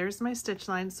inside there's my stitch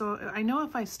line. So I know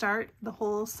if I start the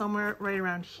hole somewhere right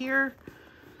around here,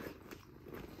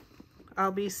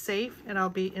 I'll be safe and I'll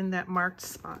be in that marked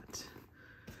spot.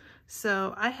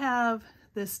 So I have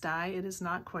this die. It is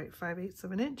not quite 5/8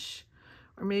 of an inch,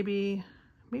 or maybe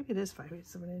it is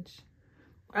 5/8 of an inch.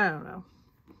 I don't know.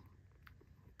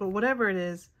 But whatever it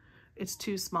is, it's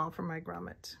too small for my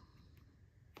grommet.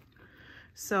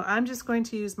 So I'm just going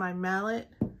to use my mallet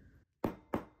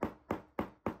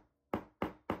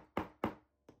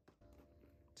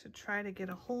to try to get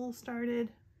a hole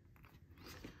started.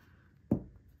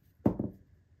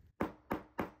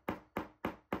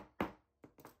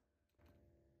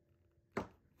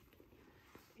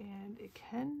 And it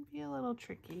can be a little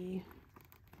tricky.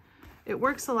 It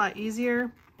works a lot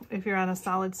easier if you're on a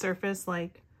solid surface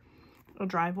like a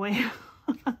driveway.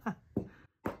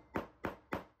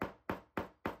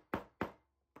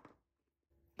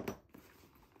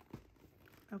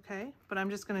 Okay, but I'm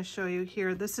just going to show you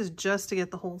here. This is just to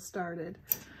get the hole started.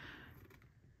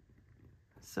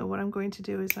 So what I'm going to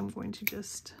do is I'm going to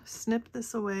just snip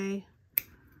this away.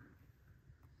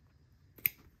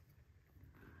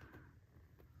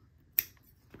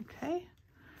 Okay,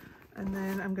 and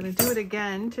then I'm going to do it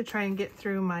again to try and get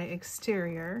through my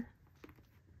exterior.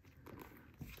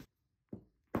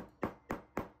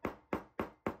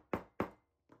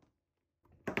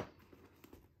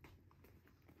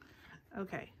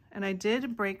 Okay, and I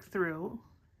did break through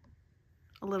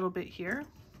a little bit here.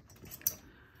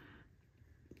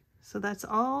 So that's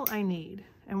all I need.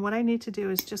 And what I need to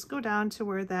do is just go down to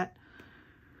where that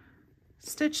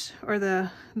stitch or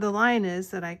the line is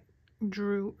that I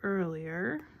drew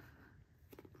earlier.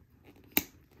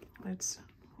 It's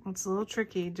a little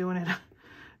tricky doing it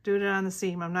doing it on the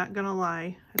seam. I'm not gonna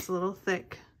lie, it's a little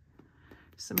thick.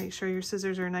 So make sure your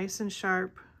scissors are nice and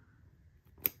sharp.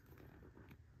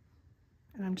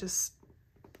 And I'm just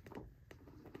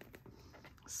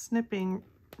snipping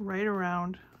right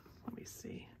around. Let me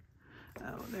see.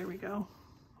 Oh, there we go.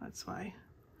 That's why.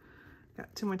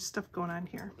 Got too much stuff going on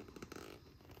here.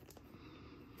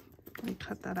 Let me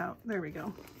cut that out. There we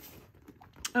go.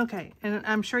 Okay, and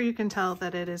I'm sure you can tell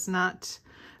that it is not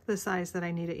the size that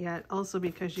I need it yet. Also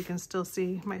because you can still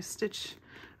see my stitch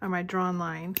or my drawn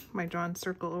line, my drawn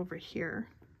circle over here.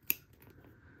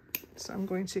 So I'm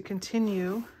going to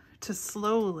continue to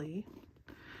slowly,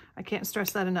 I can't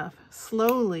stress that enough,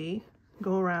 slowly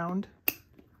go around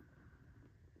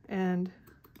and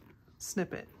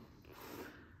snip it.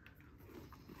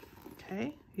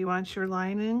 Okay, you want your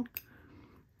lining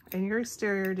and your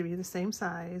exterior to be the same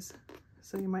size,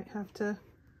 so you might have to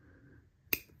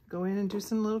go in and do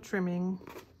some little trimming.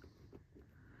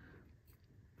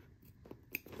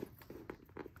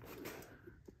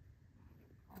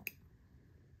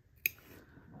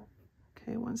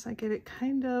 Okay, once I get it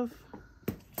kind of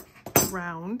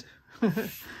round and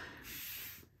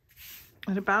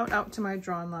about out to my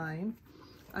drawn line,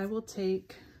 I will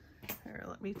take, here,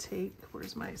 let me take,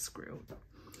 where's my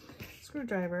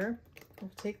screwdriver.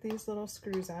 I'll take these little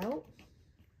screws out.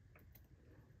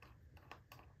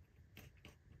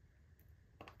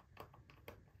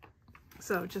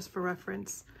 So just for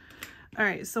reference. All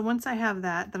right, so once I have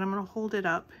that, then I'm gonna hold it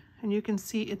up and you can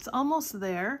see it's almost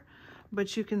there,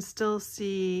 but you can still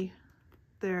see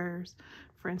there's,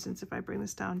 for instance, if I bring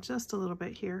this down just a little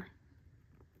bit here,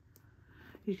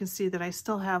 you can see that I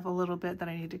still have a little bit that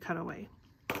I need to cut away.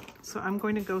 So I'm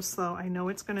going to go slow. I know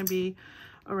it's gonna be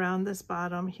around this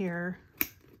bottom here,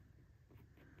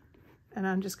 and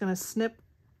I'm just gonna snip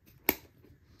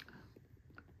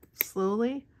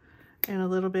slowly and a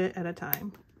little bit at a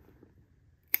time,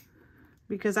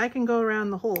 because I can go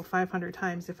around the hole 500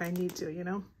 times if I need to, you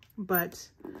know, but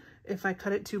if I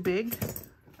cut it too big,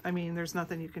 I mean, there's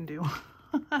nothing you can do.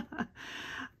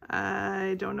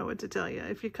 I don't know what to tell you.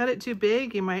 If you cut it too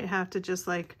big, you might have to just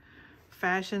like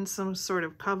fashion some sort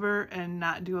of cover and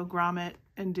not do a grommet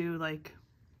and do like,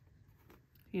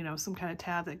 you know, some kind of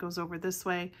tab that goes over this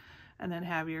way and then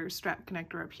have your strap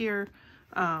connector up here.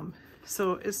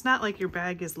 So it's not like your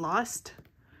bag is lost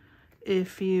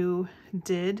if you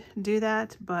did do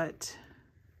that, but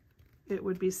it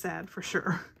would be sad for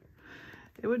sure.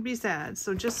 It would be sad.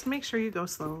 So just make sure you go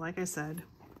slow, like I said.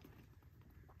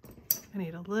 I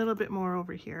need a little bit more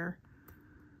over here.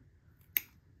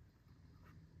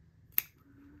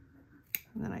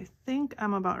 And then I think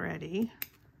I'm about ready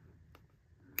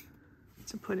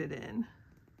to put it in.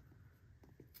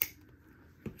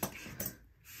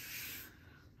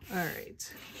 All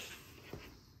right.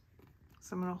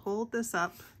 So I'm going to hold this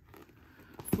up,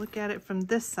 look at it from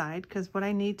this side, because what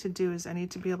I need to do is I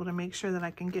need to be able to make sure that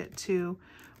I can get to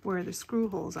where the screw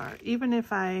holes are. Even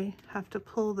if I have to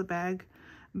pull the bag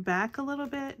back a little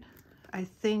bit, I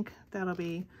think that'll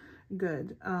be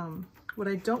good. What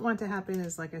I don't want to happen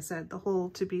is, like I said, the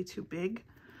hole to be too big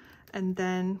and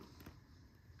then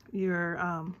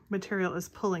your material is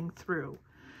pulling through.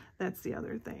 That's the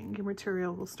other thing. Your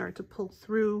material will start to pull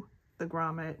through the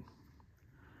grommet,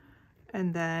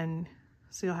 and then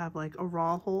so you'll have like a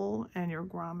raw hole and your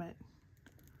grommet,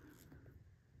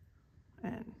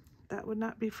 and that would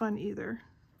not be fun either.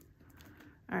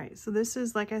 All right, so this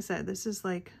is, like I said, this is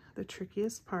like the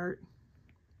trickiest part,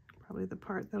 probably the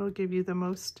part that'll give you the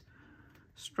most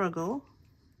struggle.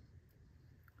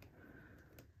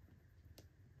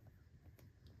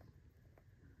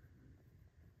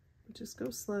 Just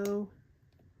go slow.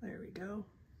 There we go.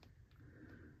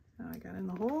 Now I got in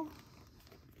the hole.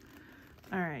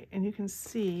 All right, and you can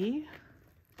see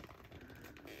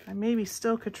I maybe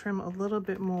still could trim a little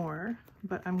bit more,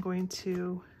 but I'm going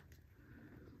to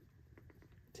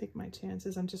take my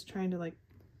chances. I'm just trying to like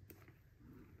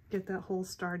get that hole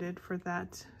started for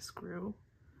that screw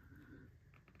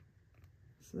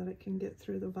so that it can get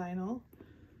through the vinyl.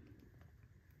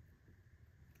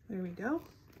 There we go.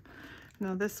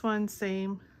 Now this one,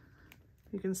 same.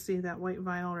 You can see that white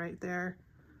vinyl right there.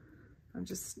 I'm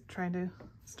just trying to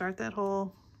start that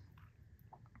hole.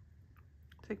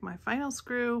 Take my final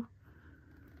screw.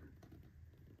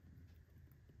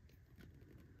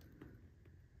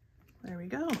 There we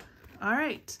go. All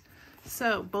right,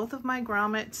 so both of my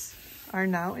grommets are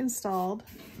now installed.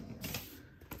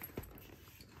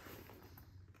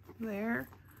 There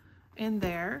and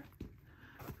there.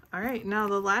 All right, now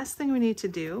the last thing we need to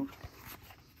do,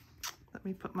 let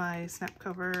me put my snap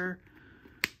cover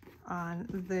on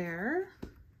there.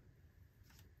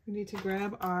 we need to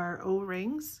grab our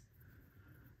O-rings,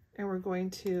 and we're going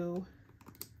to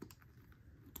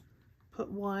put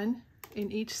one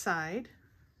in each side.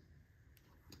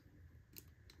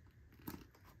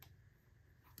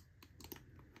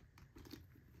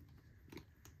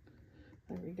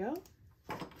 There we go.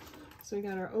 So we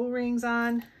got our O-rings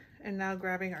on, and now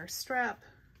grabbing our strap,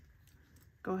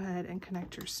 go ahead and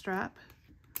connect your strap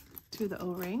to the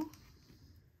O-ring.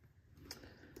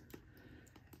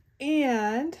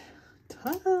 And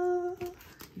ta-da!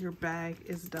 Your bag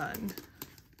is done.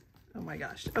 Oh my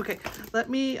gosh. Okay, let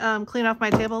me clean off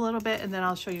my table a little bit, and then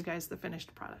I'll show you guys the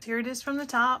finished product. Here it is from the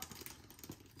top.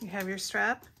 You have your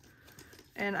strap,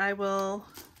 and I will,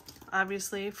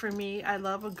 obviously for me, I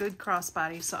love a good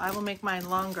crossbody, so I will make mine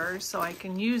longer so I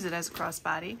can use it as a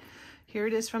crossbody. Here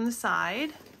it is from the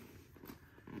side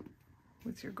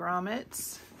with your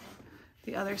grommets.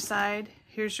 The other side,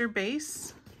 here's your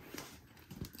base.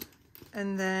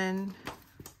 And then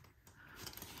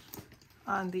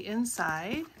on the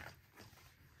inside,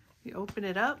 you open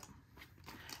it up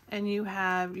and you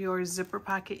have your zipper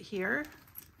pocket here.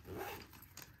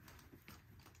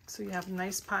 So you have a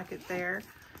nice pocket there.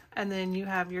 And then you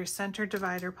have your center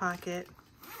divider pocket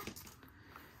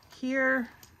here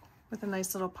with a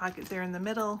nice little pocket there in the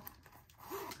middle.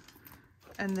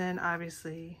 And then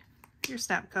obviously your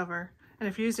snap cover. And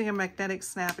if you're using a magnetic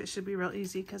snap, it should be real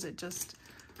easy because it just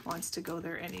wants to go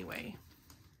there anyway.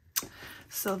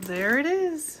 So there it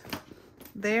is.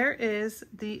 There is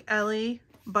the Ellie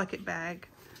Bucket Bag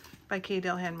by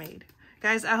K.dill Handmade.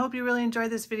 Guys, I hope you really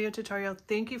enjoyed this video tutorial.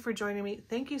 Thank you for joining me.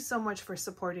 Thank you so much for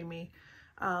supporting me,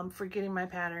 for getting my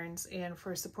patterns, and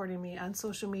for supporting me on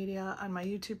social media, on my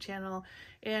YouTube channel,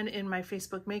 and in my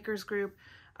Facebook Makers group.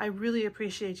 I really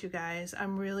appreciate you guys.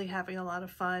 I'm really having a lot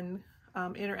of fun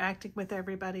interacting with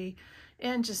everybody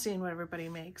and just seeing what everybody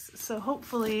makes. So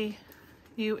hopefully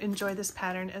you enjoy this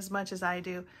pattern as much as I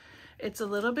do. It's a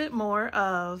little bit more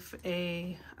of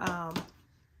a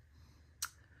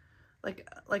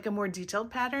like a more detailed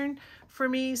pattern for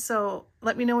me, so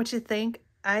let me know what you think.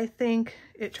 I think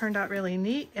it turned out really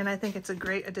neat, and I think it's a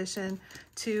great addition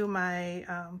to my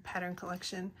pattern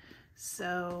collection.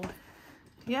 So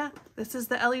yeah, this is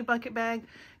the Ellie Bucket Bag.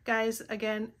 Guys,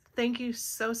 again, thank you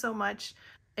so much,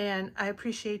 and I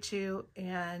appreciate you,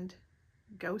 and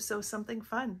go sew something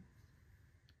fun.